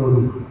 imagine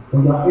glory. When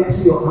you are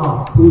entering your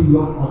house, say,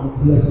 Lord, I will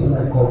bless when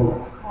I come.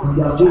 When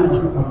you are going to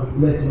say, I will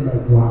bless when I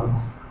go out.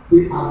 Say,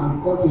 I will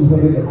come to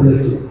heaven a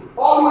blessing.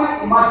 Always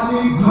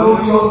imagining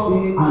glorious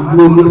things and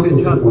glorious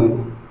testimonies.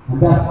 And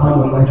that's how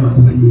your life will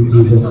be in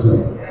Jesus'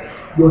 name.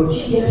 Your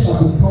children shall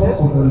be taught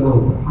of the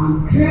Lord, and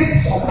great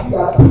shall be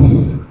their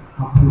peace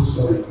and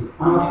prosperity.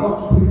 And I've got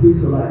to put this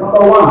to life.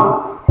 Number one,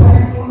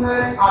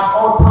 thankfulness at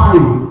all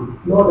times.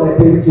 Lord, I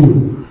thank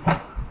you.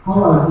 How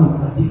are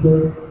you?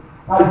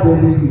 How is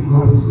everything?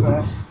 God is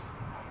good.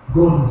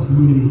 God is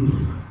doing it.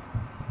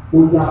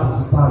 Oya is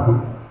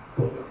starting.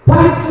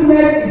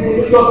 Thankfulness is a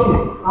major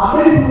thing. And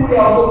many people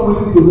are also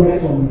waiting to hear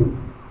from you.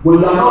 When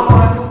you are not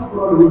thankful,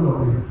 run away from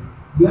you.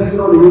 Blessing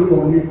run away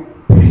from you.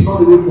 Peace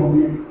run away from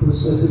you.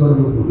 Prosperity run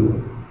away from you.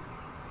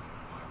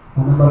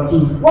 And number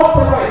two,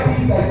 whatever it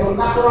is that your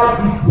natural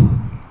gift,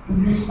 if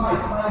you smile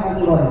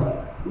naturally,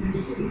 if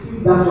you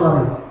sing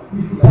naturally,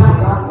 if you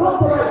dance,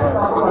 whatever it is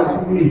that God has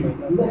given you,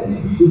 let it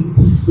be a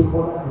gift to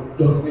honor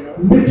your God.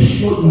 Make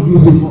sure you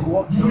use it.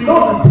 You will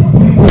not be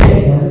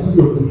depleted and use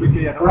your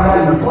gift. Rather,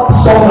 you become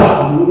stronger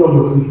and you will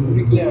not be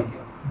depleted.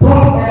 Don't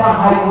ever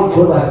hide what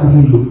God has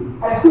given you.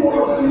 I see one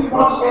of see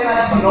much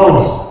energy in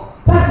us.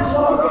 That is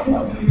what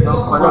people limitation of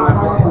our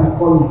talent and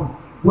calling.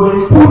 When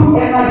you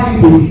put energy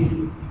in it,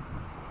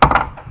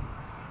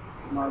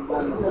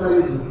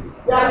 naturally do it.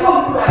 There are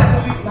some people that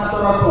sing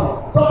natural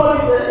song. Somebody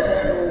say,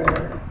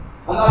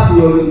 Alasi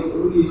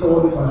Ori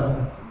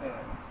Paradise.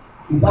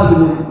 Is that the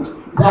name?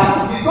 That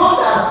the song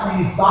that she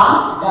sang,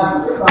 that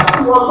she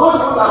was not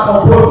the one that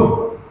composed it.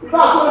 If I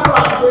saw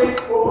people say,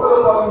 so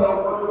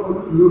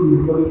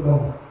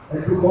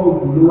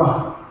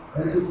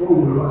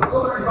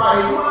if I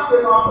want to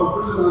take out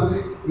confusion and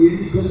say,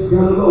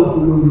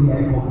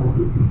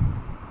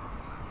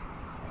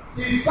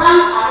 she sang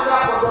another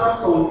popular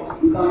song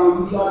with an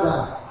unusual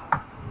dance.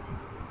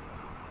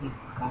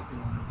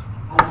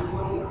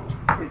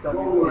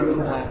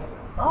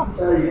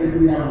 Sorry,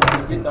 every year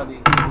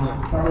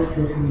started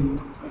getting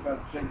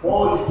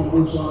all the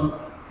promotion,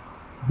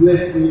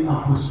 blessing, and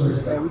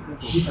prosperity.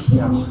 She put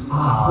her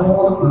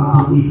all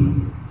into it.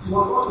 She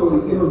was not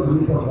going to tell the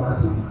name of that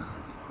song.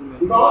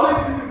 If I only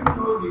see people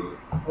know the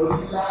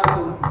original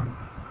something,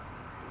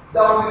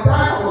 there was a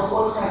time I was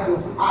watching and she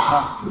was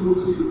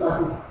she looked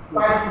at it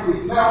 5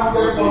 minutes,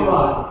 900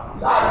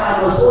 followers. I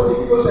was so the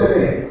people said,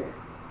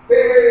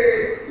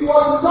 she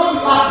was not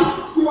laughing.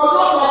 She was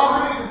just like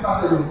when since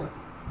Saturday.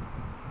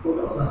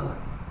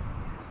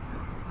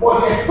 But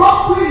there's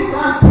something you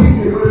can't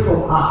take away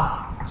from her.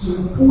 She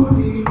will put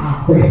in her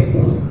best.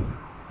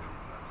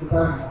 She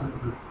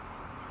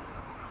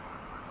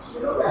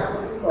knows there is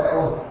something by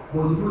all,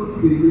 but you know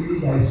this is a lady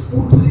that is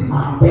putting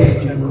her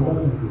best in what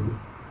to do.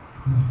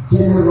 Is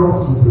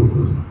generous with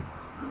it.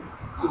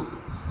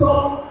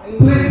 Stop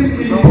placing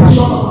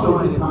limitation on the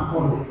way you can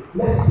call it.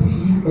 Let's see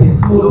you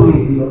exploding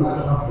in your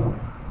natural form.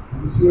 And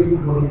you see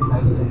everybody is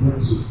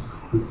celebrating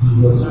with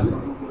Jesus'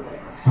 name.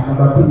 And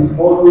number 3,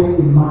 always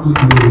imagine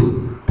glory.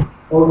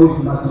 Always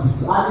imagine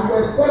it. And if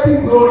you're expecting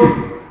glory,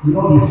 you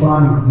will not be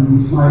frowning, you will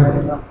be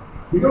smiling.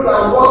 You know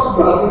that what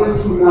you are going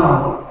through now,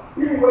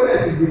 even whether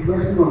it is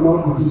depressing or not,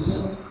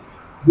 position,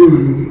 they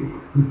will be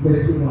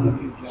testimony.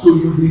 So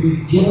you will be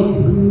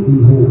rejoicing in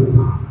hope.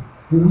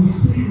 And we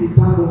see you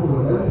thank God for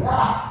that.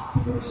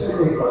 People say,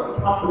 because it's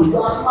happening, you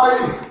are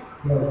smiling.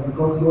 Yes,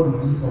 because God is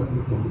doing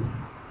something for you.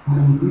 And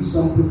He will do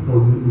something for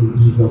you in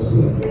Jesus'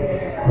 name.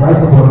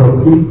 Rise up on your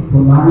feet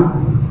tonight.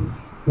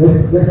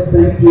 Let's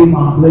thank Him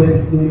and bless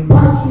His name.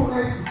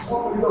 Thankfulness is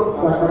one way of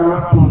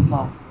that peace.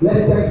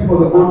 Let's thank Him for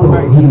the month of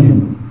June.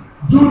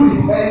 June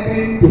is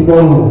ending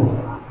tomorrow.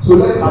 So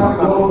let's thank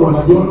God for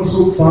the journey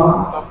so far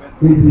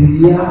in the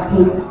year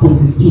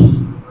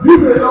 2022. You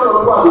know a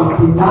lot of people have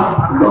been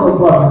kidnapped, a lot of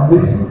people have been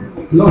missing, a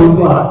lot of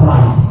people have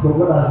died, but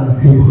God has been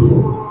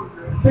faithful.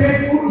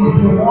 Faithful is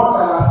the one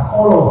that has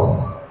called us.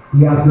 He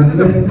has been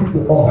merciful to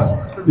us.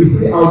 He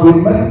said, I'll be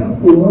merciful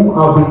to whom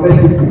I'll be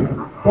merciful.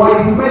 For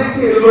His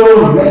mercy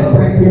alone, let's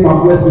thank Him and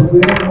bless His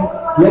name.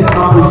 Let's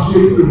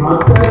appreciate Him and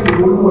thank Him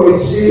who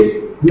is shape.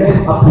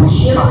 Let's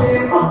appreciate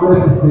Him and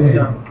bless His name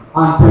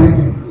and thank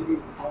Him.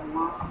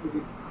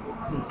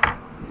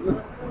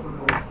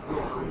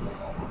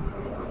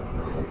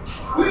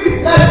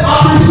 Please let's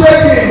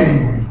appreciate Him.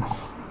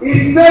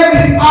 His name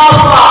is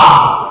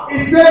Alpha.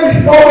 His name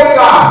is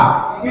Omega.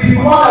 He's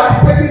the one that is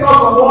taking us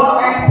from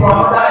one end to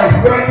another end.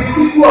 When the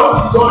people of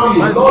the journey,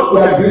 Lord, we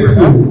are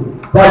grateful.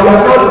 That we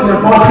are not in the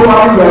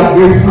mortuary, we are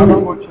grateful.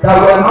 That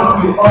we are not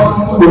in the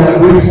hospital, we are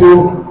grateful.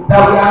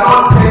 That we are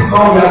not dead,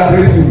 Lord, we are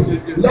grateful.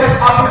 Let's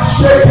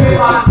appreciate Him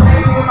and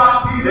thank Him and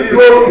give Him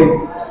glory.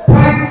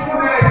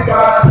 Thankfulness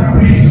guarantees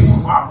peace.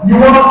 You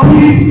want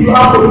peace, you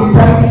have to be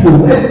thankful.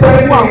 Let's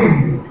thank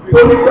Him.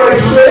 Torí pé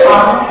ṣé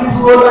àmì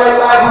dúró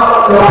láíláí máa ń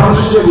lọ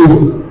appreciate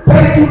you.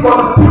 Thank you for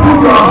the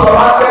people you have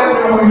surrounded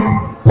me with.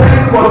 Thank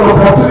you for the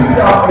opportunity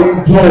I have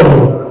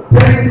enjoyed.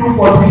 Thank you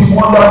for this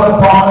wonderful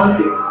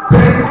family.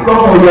 Thank you,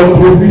 Lord, for your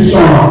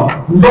provision.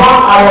 Lord,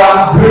 I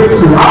am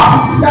grateful. I'm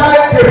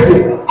sincerely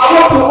grateful. I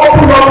want to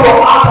open up your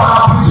heart and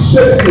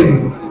appreciate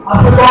Him.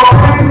 I say, Lord,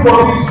 thank you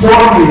for this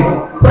journey.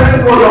 Thank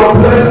you for your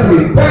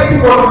blessing. Thank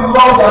you for the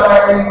love that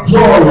I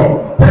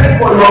enjoy. Thank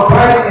you for your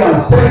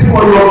guidance. Thank you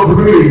for your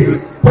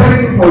grace.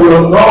 Thank you for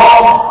your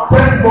love.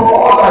 Thank you for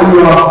all that you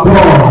have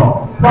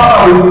done.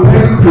 Father, we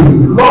thank you.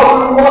 Lord,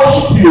 we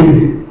worship you.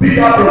 Be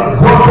thou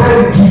exalted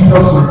in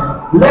Jesus' name.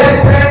 Let's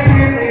thank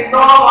Him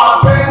enough and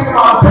thank Him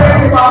and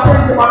thank Him and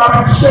thank Him and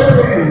appreciate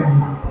Him.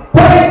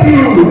 Thank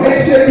you. Ẹ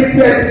ṣe bí tí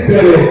ẹ ti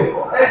bẹ̀rẹ̀.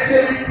 Ẹ ṣe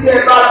bí tí ẹ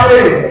bá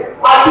dé.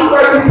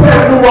 Adúpẹ́ bí tí ẹ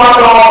fún wa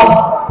lọ.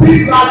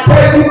 Things are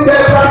getting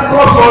better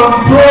because of the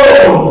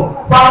throne.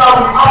 Father,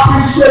 we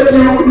appreciate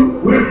you.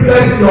 We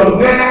bless your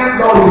name.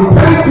 Lord, we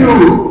thank you.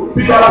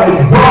 Be thou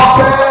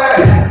exalted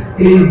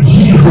in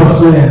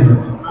Jesus' name.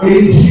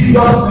 In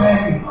Jesus'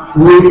 name,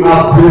 we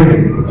are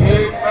praying.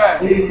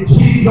 In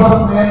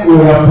Jesus' name, we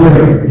are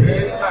praying.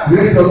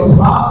 Raise your two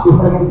hands to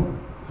heaven.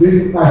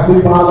 Basically, I say,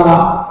 Father,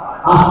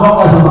 as long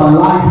as I'm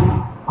alive,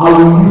 I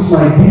will use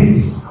my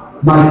gifts,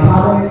 my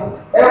talents,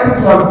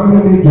 everything you have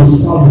given me to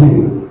serve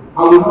you. I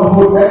will not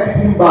hold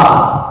anything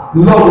back.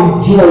 Lord,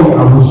 with joy, I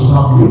will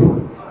serve you.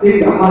 In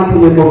the mighty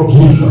name of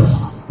Jesus.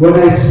 When I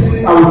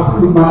sing, I will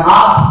sing with my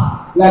heart.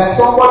 Like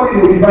somebody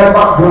in a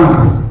revival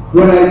grant.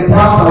 When I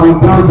dance, I will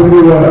dance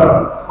very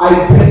well. I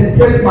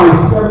dedicate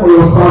myself for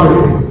your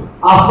service.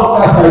 As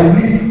long as I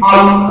live,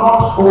 I will not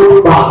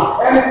hold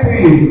back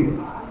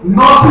anything.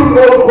 Nothing,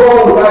 oh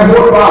God, will I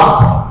hold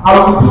back.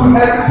 I will do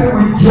everything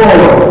with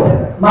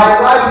joy. My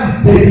life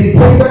is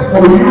dedicated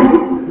for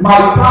you. My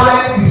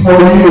talent is for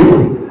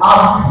you.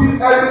 I've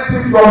received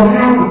everything from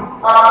you,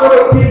 and I'm going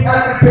to give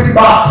everything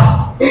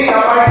back. In the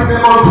mighty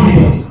name of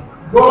Jesus.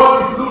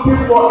 God is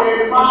looking for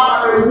a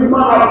man and a woman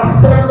that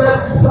is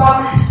selfless in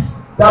service,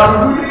 that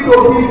are willing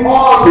to give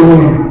all to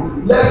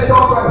him. Let's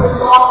talk and say,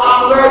 Lord,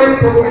 I'm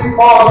ready to give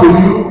all to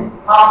you.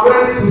 I'm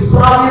ready to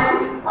serve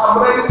you.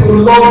 I'm ready to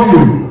love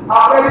you.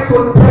 I'm ready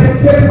to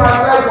dedicate my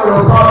life for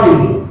your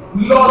service.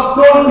 Lord,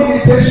 no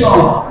limitation,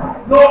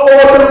 no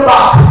holding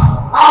back.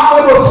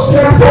 I'm going to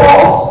stretch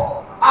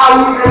forth.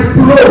 I will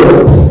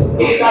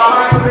explode in the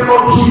mighty name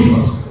of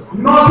Jesus.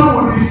 Nothing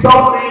will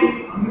disturb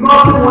me.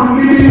 Nothing will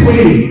limit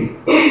me.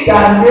 In the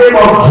name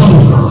of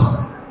Jesus.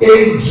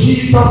 In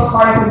Jesus'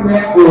 mighty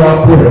name we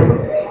are praying.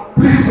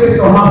 Please raise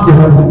your hands to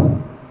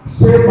heaven.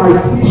 Say, my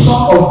vision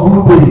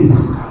of good things,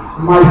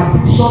 my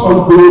vision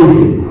of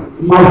glory,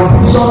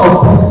 my vision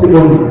of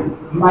testimony,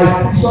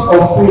 my vision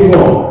of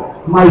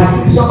favor, my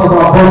vision of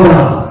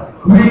abundance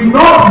will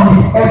not be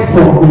withheld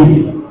from me.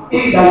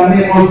 In the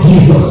name of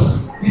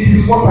Jesus. This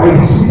is what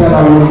I see that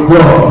I will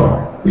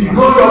enjoy. The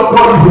glory of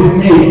God is in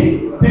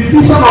me. The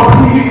vision of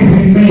healing is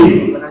in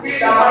me. In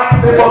the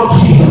mighty name of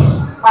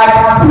Jesus. I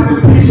can see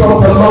the peace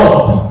of the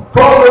Lord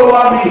come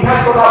over me.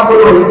 That's what I'm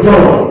going to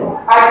enjoy.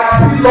 I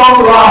can see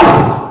long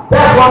life.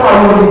 That's what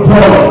I will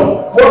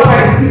enjoy. What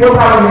I see, what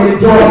I will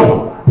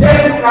enjoy.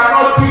 Devil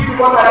cannot give me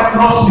what I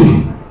cannot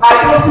see. I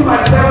don't see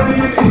myself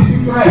living in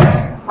sickness.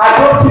 I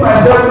don't see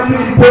myself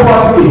living in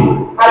poverty.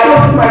 I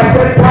don't see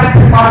myself dying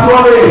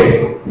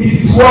prematurely. It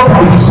is what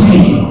I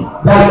see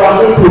that you are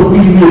going to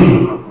give me.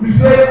 You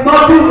say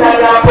nothing that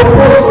you are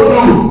proposed to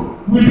do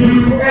will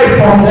be withheld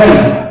from them.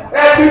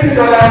 Everything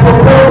that I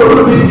propose to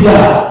do this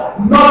year,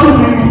 nothing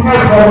will be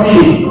withheld from me.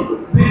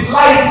 The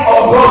light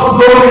of God's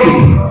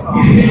glory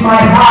is in my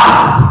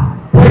heart.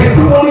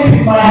 Testimony is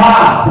in my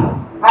heart.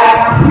 I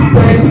can see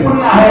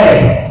testimony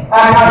ahead.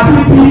 I can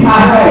see peace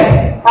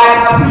ahead. I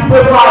can see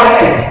favor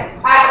ahead.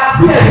 I can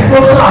see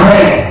exposure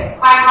ahead.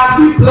 I can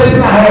see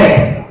blessing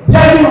ahead.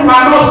 Then you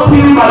cannot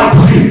steal my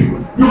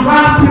dream. You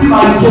can't steal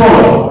my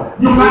joy.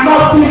 You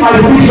cannot steal my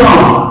vision.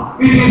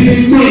 It is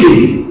in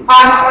me. And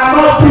I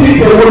cannot steal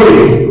it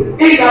away.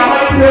 In the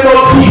mighty name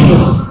of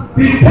Jesus.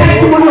 The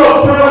testimony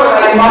of favor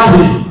that I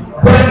imagine,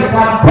 then you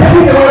can take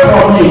it away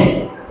from me.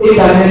 In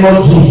the name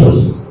of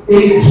Jesus.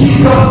 In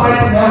Jesus'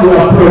 mighty name we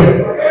are praying.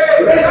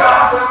 Raise your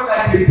hands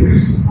like a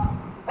priest.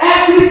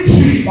 Every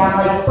tree that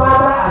my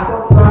father has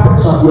not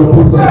planted shall be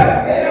uprooted.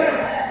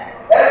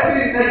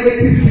 Every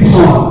negative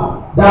vision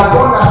that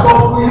God has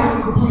not, we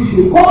have to do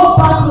it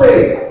constantly.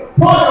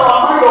 Pour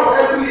our mind of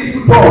every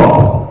evil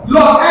thought.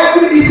 Lord,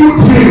 every evil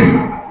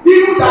dream,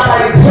 even that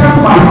I dreamt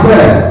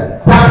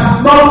myself, that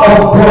is not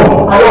of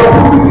God, I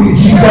uproot it in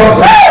Jesus'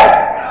 name.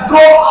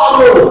 No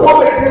arrow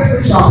from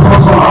against me shall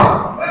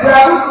prosper. We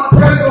are going to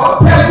tell God,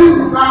 tell you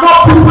cannot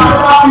put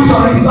another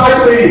vision inside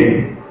me.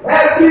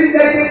 Every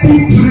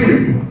negative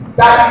dream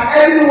that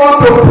the enemy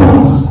want to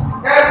put,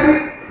 every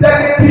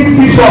negative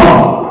vision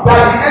that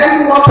the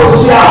enemy want to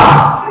share,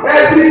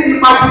 every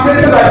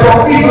imagination that is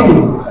of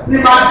evil,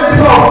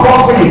 imagination of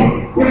poverty,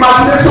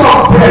 imagination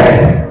of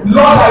death,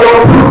 Lord, I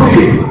uproot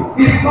it.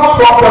 It's not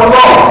from the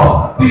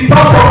Lord. The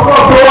thoughts of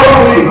God towards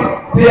me,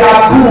 they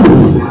are good.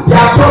 They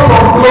are thoughts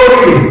of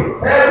glory.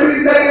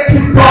 Every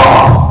negative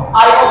thought,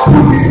 I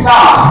uproot it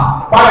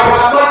now. By the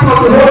anointing of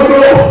the Holy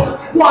Ghost,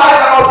 why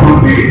I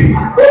uproot it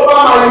over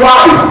my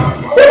life,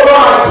 over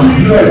my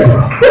children,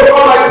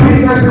 over my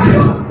businesses,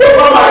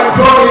 over my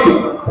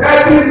journey.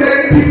 Every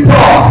negative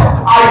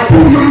thought, I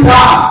put you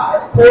down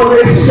for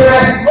a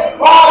share.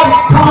 All the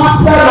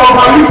counsel of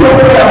my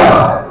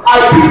little I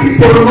give it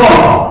to the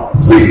Lord.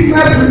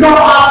 Sickness will not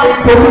have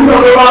a dominion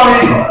over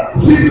me.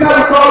 Sickness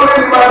will not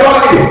reign in my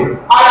body.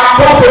 I am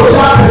going to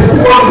share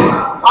testimony.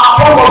 I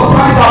am going to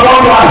signs and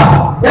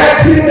wonders.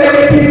 Every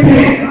negative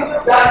thing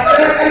that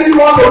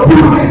anyone will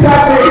put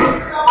inside me,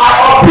 I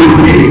uproot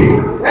it.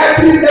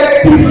 Every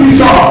negative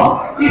vision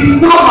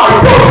is not my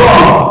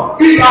portion.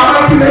 In the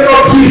mighty name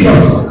of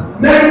Jesus.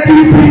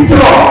 Negative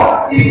picture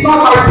is not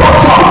my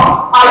portion.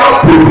 I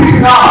uproot it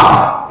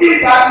now. In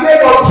the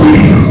name of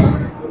Jesus.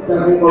 In the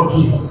name of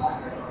Jesus.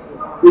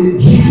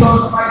 In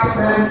Jesus' mighty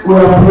name we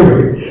are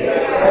praying.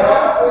 The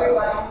Bible says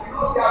that you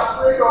will not be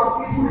afraid of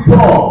evil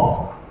reports.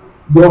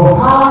 Your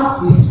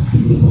heart is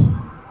peace.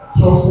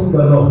 Trusting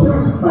the Lord. Say,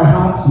 my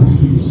heart is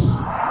peace.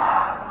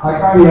 I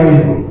can't hear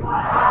you.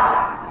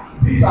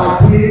 These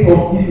are days of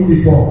evil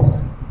reports.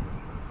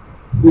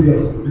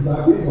 Seriously, these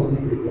are days of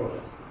evil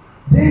reports.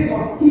 Days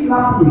of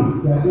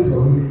kidnapping, they are days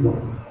of evil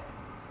reports.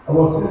 I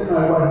was telling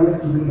my wife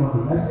yesterday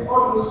morning. I said,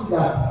 all those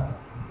that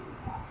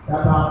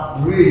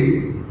have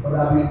reigned or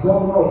have been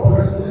governor or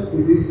president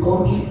in this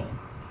country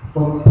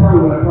from the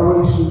time we are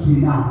currently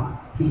shooting now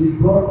should be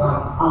brought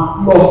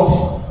and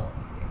flogged.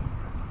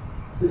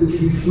 So they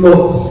should be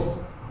flogged.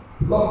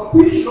 Because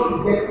things should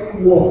not be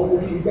getting worse,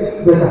 they should be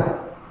getting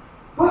better.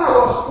 When I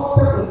was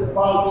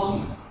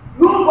Bauchi.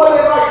 Nobody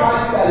ever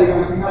imagined that they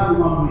can kidnap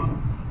human being.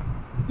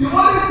 The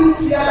only thing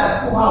fear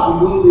that people have in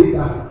those days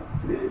that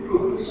maybe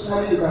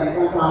occasionally you can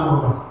encounter an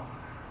robber.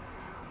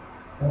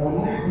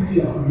 Or maybe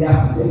you have the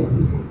accident.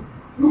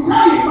 You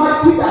can't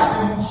imagine that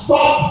they will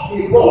stop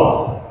a bus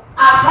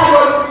and carry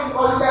all these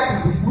soldiers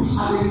in the bush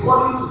and they call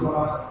him to the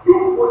house. You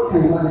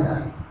can imagine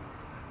that.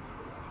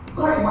 You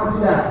can't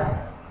imagine that.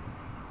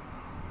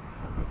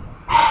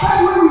 At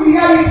times when we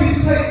hear it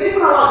this way,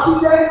 even our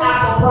children are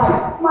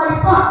surprised. My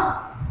son,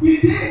 the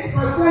day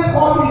my friend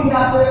called me here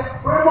and said,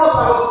 "Precious,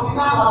 I was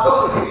kidnapped, I've done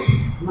the police."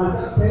 My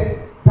son said,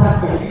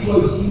 "Daddy, are you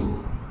sure it's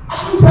true?" I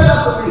didn't tell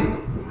that to me.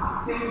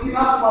 They will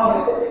kidnap me.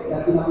 I said, "They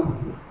are kidnapping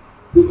me."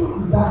 See, what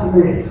is that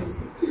mess?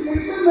 It's a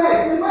real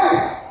mess, a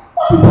mess.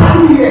 What is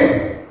happening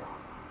here?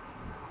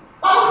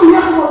 And when you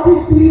hear some of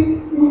these things,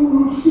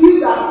 you feel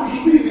that it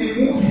should be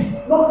in a movie,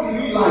 not in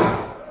real life.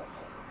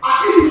 I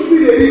think it should be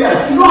in a real life.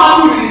 It should not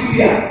happen in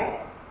Nigeria.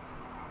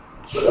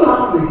 It should not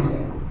happen in Nigeria.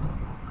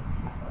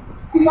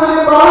 It's an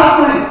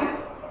embarrassment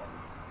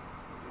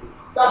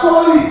that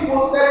somebody is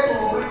posted to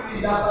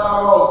maybe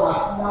Nasarawa or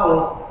Katsina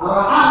or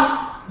Arahan,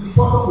 the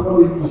person will not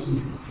be able to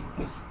see.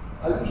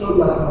 I will show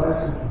you an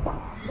embarrassment.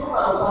 It's not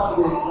about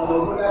accident,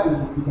 but whether they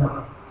will be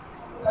done.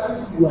 Let me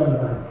see where you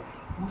are.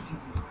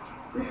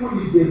 Even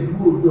if they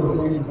do or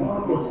something, one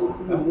of us will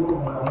see the work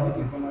of my life.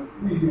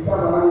 Please, if I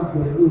have to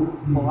do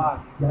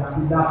they are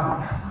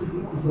kidnapped. See,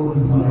 this is all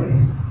this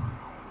mess.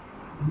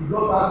 You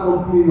just have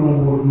something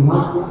on what you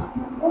have.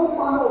 All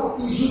manner of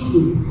issues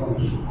in this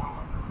country.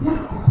 You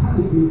have to stand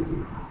against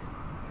it.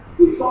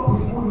 It's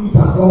something people use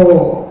at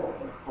all.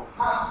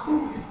 And who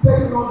is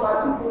telling us that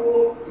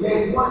people, there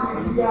is one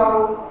Nigeria,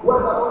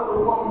 what's about to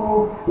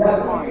come, they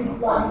are doing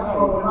flag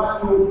from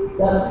Mali,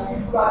 they are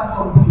doing flag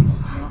from this.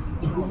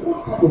 It's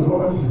what kind of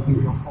rubbish is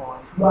this?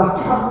 You are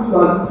traveling, you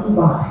are looking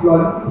back, you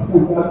are looking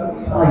forward, you are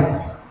looking side.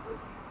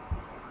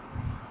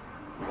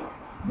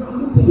 You are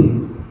looking.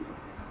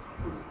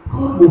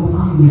 God must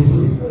have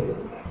mercy.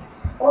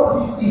 All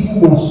this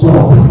evil must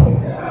stop.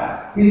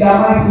 In the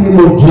mighty name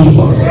of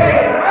Jesus.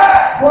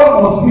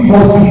 God must give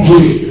us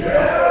victory.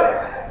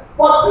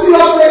 But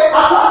seriously,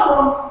 apart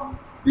from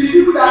the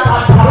people that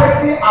are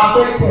directly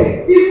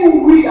affected,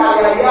 even we that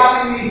are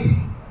hearing it,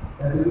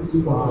 there's a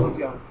little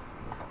conflict.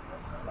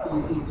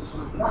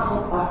 That's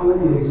what happened when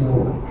there is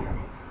war.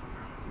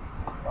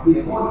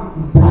 They call it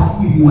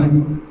dirty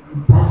money.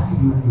 That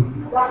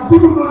is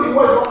even though the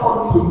war is not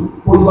coming to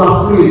you, but you are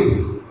afraid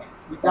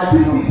that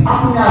this is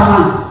happening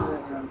around.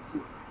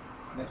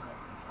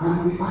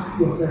 And you ask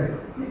yourself,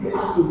 if they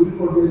ask you to bring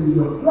 400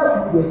 million,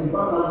 where do you get it?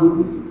 What are you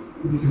going to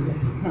do?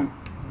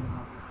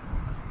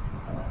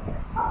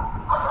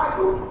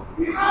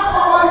 If not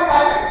somebody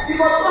that he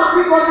must not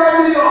bring 400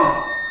 million,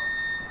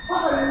 what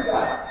can you do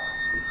that?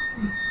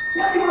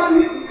 Can you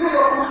imagine the kind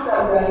of match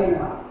that we are in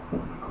now?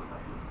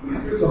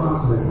 Please raise your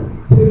hands to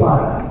them. Say,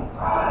 Father,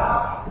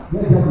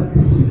 let there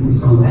be peace in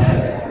this country.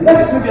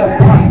 Let's make a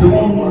peace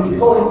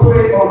before we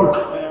pray on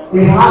a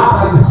heart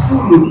that is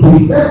full of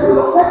peace. Let there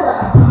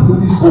be peace in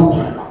this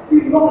country.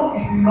 Enough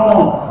is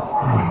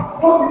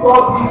enough. What is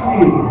all this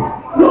thing?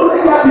 No,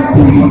 let there be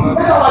peace.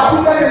 Let our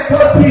children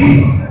enjoy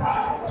peace.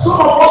 Some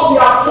of us, we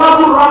have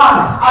traveled around.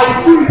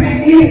 I see the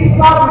east,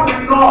 south, and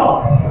the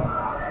north.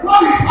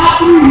 What is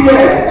happening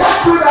here?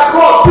 Let's pray that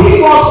God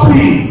give us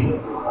peace.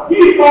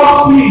 Give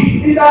us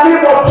peace in the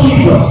name of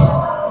Jesus.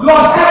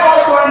 Lord, help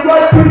us to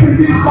enjoy peace in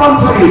this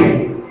country.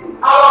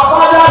 Our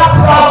fathers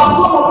travel.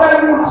 Some of them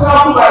will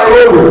travel by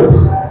road.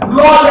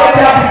 Lord, let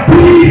there be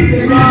peace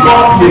in this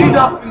country.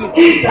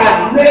 In the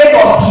name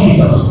of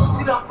Jesus.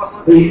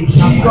 In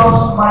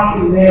Jesus'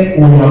 mighty name,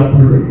 we are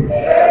praying.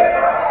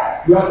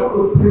 We are going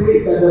to pray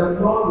that the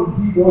Lord will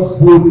give us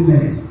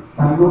boldness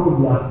and not to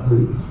be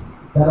afraid.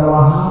 That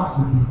our hearts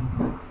will be.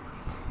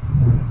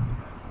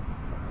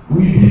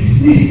 We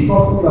defeat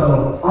trusting the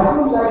Lord. I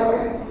don't like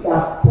anything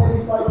that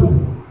terrifies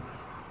people.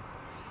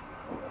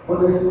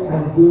 Honestly, I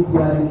don't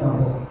like it at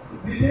all.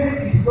 The day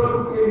this God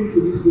came into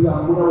this place,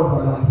 and mother was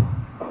alive.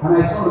 And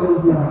I saw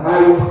them and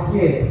I was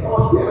scared. I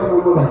was scared of my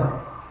mother.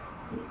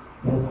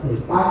 I was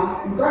scared.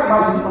 And you can't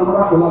imagine my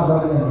mother collapsed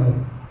that day.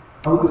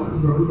 I would have to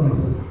forgive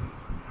myself.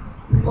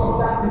 Because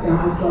that thing can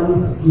actually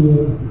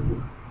scare people.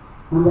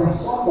 And there are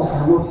some that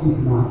cannot sleep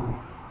now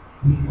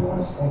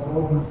because of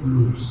all these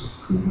news.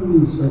 Even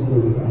news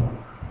everywhere.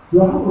 We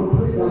are going to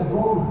pray that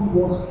God will give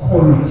us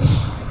courage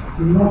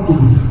not to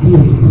be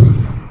scared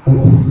or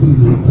be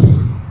timid.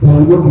 That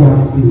we will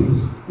not be afraid.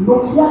 No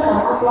fear can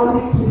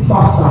actually kill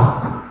faster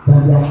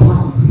than the attack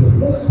itself.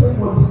 Let's pray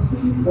for the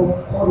spirit of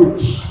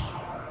courage.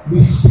 The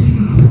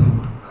spirit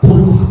to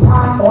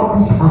withstand all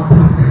this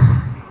attack.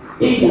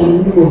 In the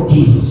name of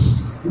Jesus.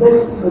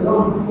 Let's pray the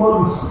Lord give us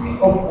the spirit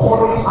of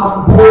courage and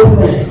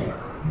boldness.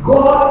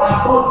 God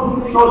has not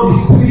given us the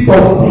spirit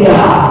of fear,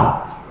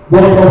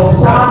 but of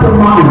sound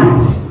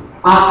mind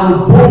and of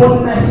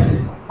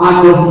boldness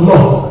and of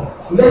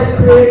love. Let's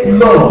pray,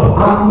 Lord, I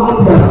will not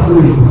be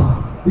afraid.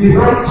 The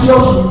righteous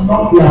will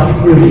not be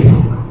afraid.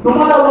 No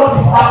matter what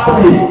is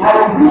happening, I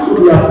refuse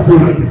to be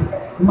afraid.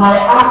 My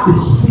heart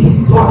is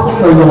fixed,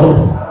 trusting the Lord.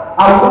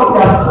 I will not be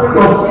afraid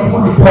of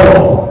evil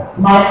reports.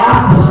 My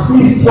heart is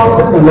fixed,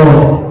 trusting the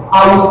Lord.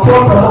 I will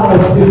trust the Lord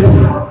for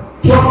safety,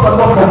 trust the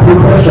Lord for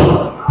protection,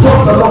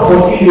 trust the Lord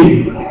for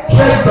healing,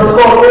 trust the Lord,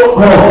 oh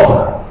God,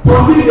 to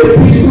live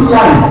a peaceful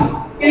life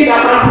in the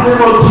mighty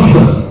name of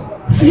Jesus.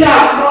 Fear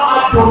will not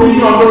have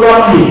dominion over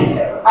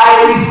me.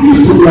 I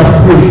refuse to be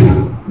afraid.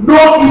 No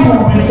evil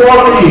will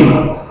befall me.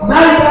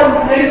 Neither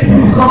will any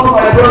disease come to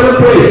my dwelling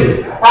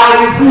place.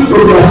 I refuse to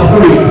be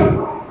afraid.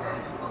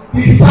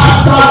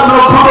 Disaster will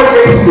not come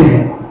against me.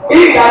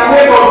 In the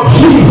name of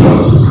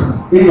Jesus.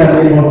 In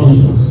the name of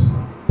Jesus.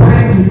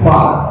 Thank you,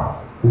 Father.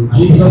 In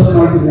Jesus'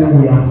 mighty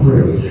name we are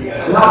free.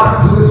 Now,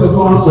 please raise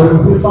your hands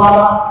and say,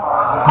 Father,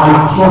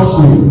 I trust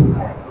you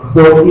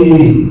for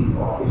healing,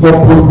 for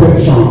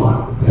protection,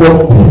 for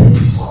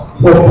peace,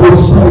 for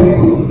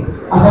prosperity.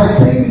 As I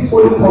take this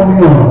Holy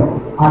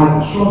Communion, I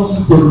trust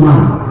you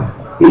tonight.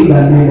 In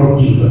the name of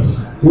Jesus.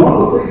 You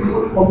want to take the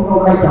Holy Communion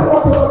right now.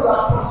 Whatever you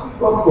are trusting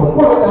God for,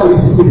 go ahead and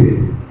receive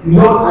it.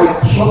 Lord, I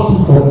trust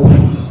you for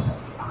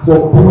peace,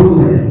 for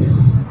goodness,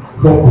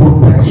 for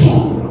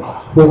protection,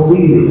 for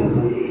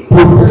healing,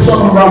 protection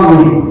over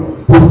me,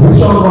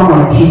 protection over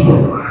my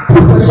children,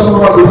 protection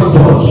over this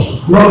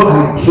church. Lord,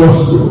 I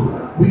trust you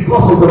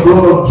because of the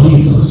blood of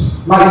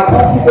Jesus. My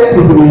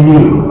confidence is in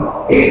you.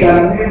 In the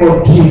name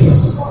of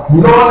Jesus,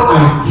 Lord,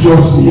 I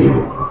trust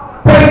you.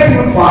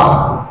 Thank you,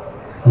 Father.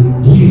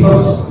 In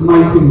Jesus'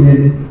 mighty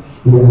name,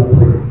 we are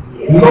praying.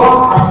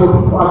 Lord, as your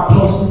people are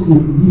trusting you,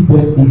 give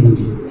them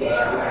healing,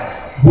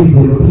 give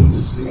them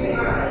peace,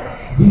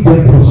 give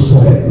them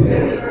prosperity,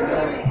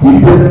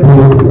 give them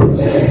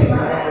boldness.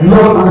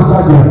 Lord,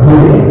 answer their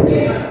prayers.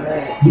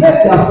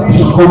 Let their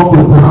vision come to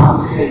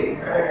pass.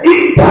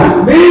 In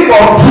the name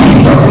of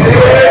Jesus.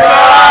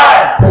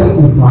 Thank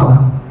you, Father.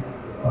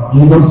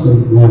 In Jesus'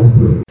 name, we are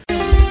praying.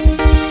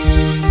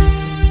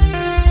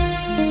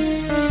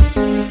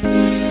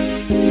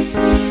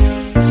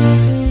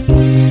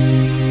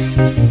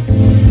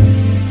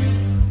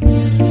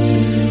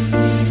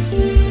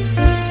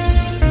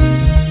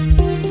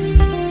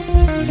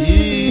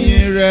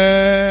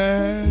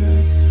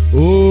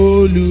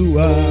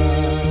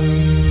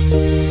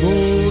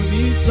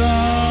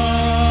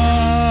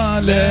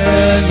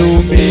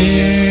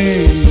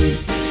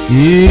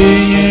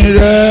 Ìyìn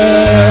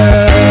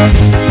rẹ̀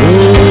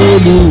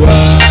Olúwa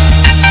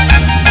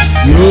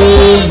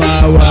yóò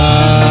máa wà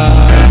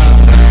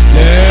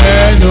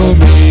lẹ́nu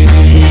mi.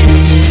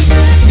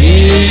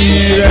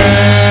 Ìyìn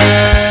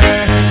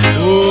rẹ̀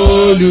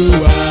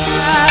Olúwa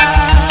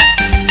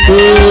kò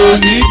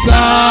ní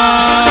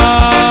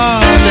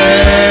tán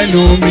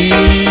lẹ́nu mi.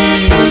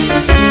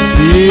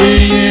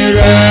 Ìyìn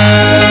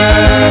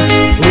rẹ̀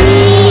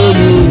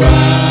Olúwa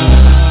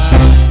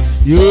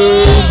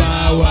yóò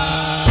máa wà.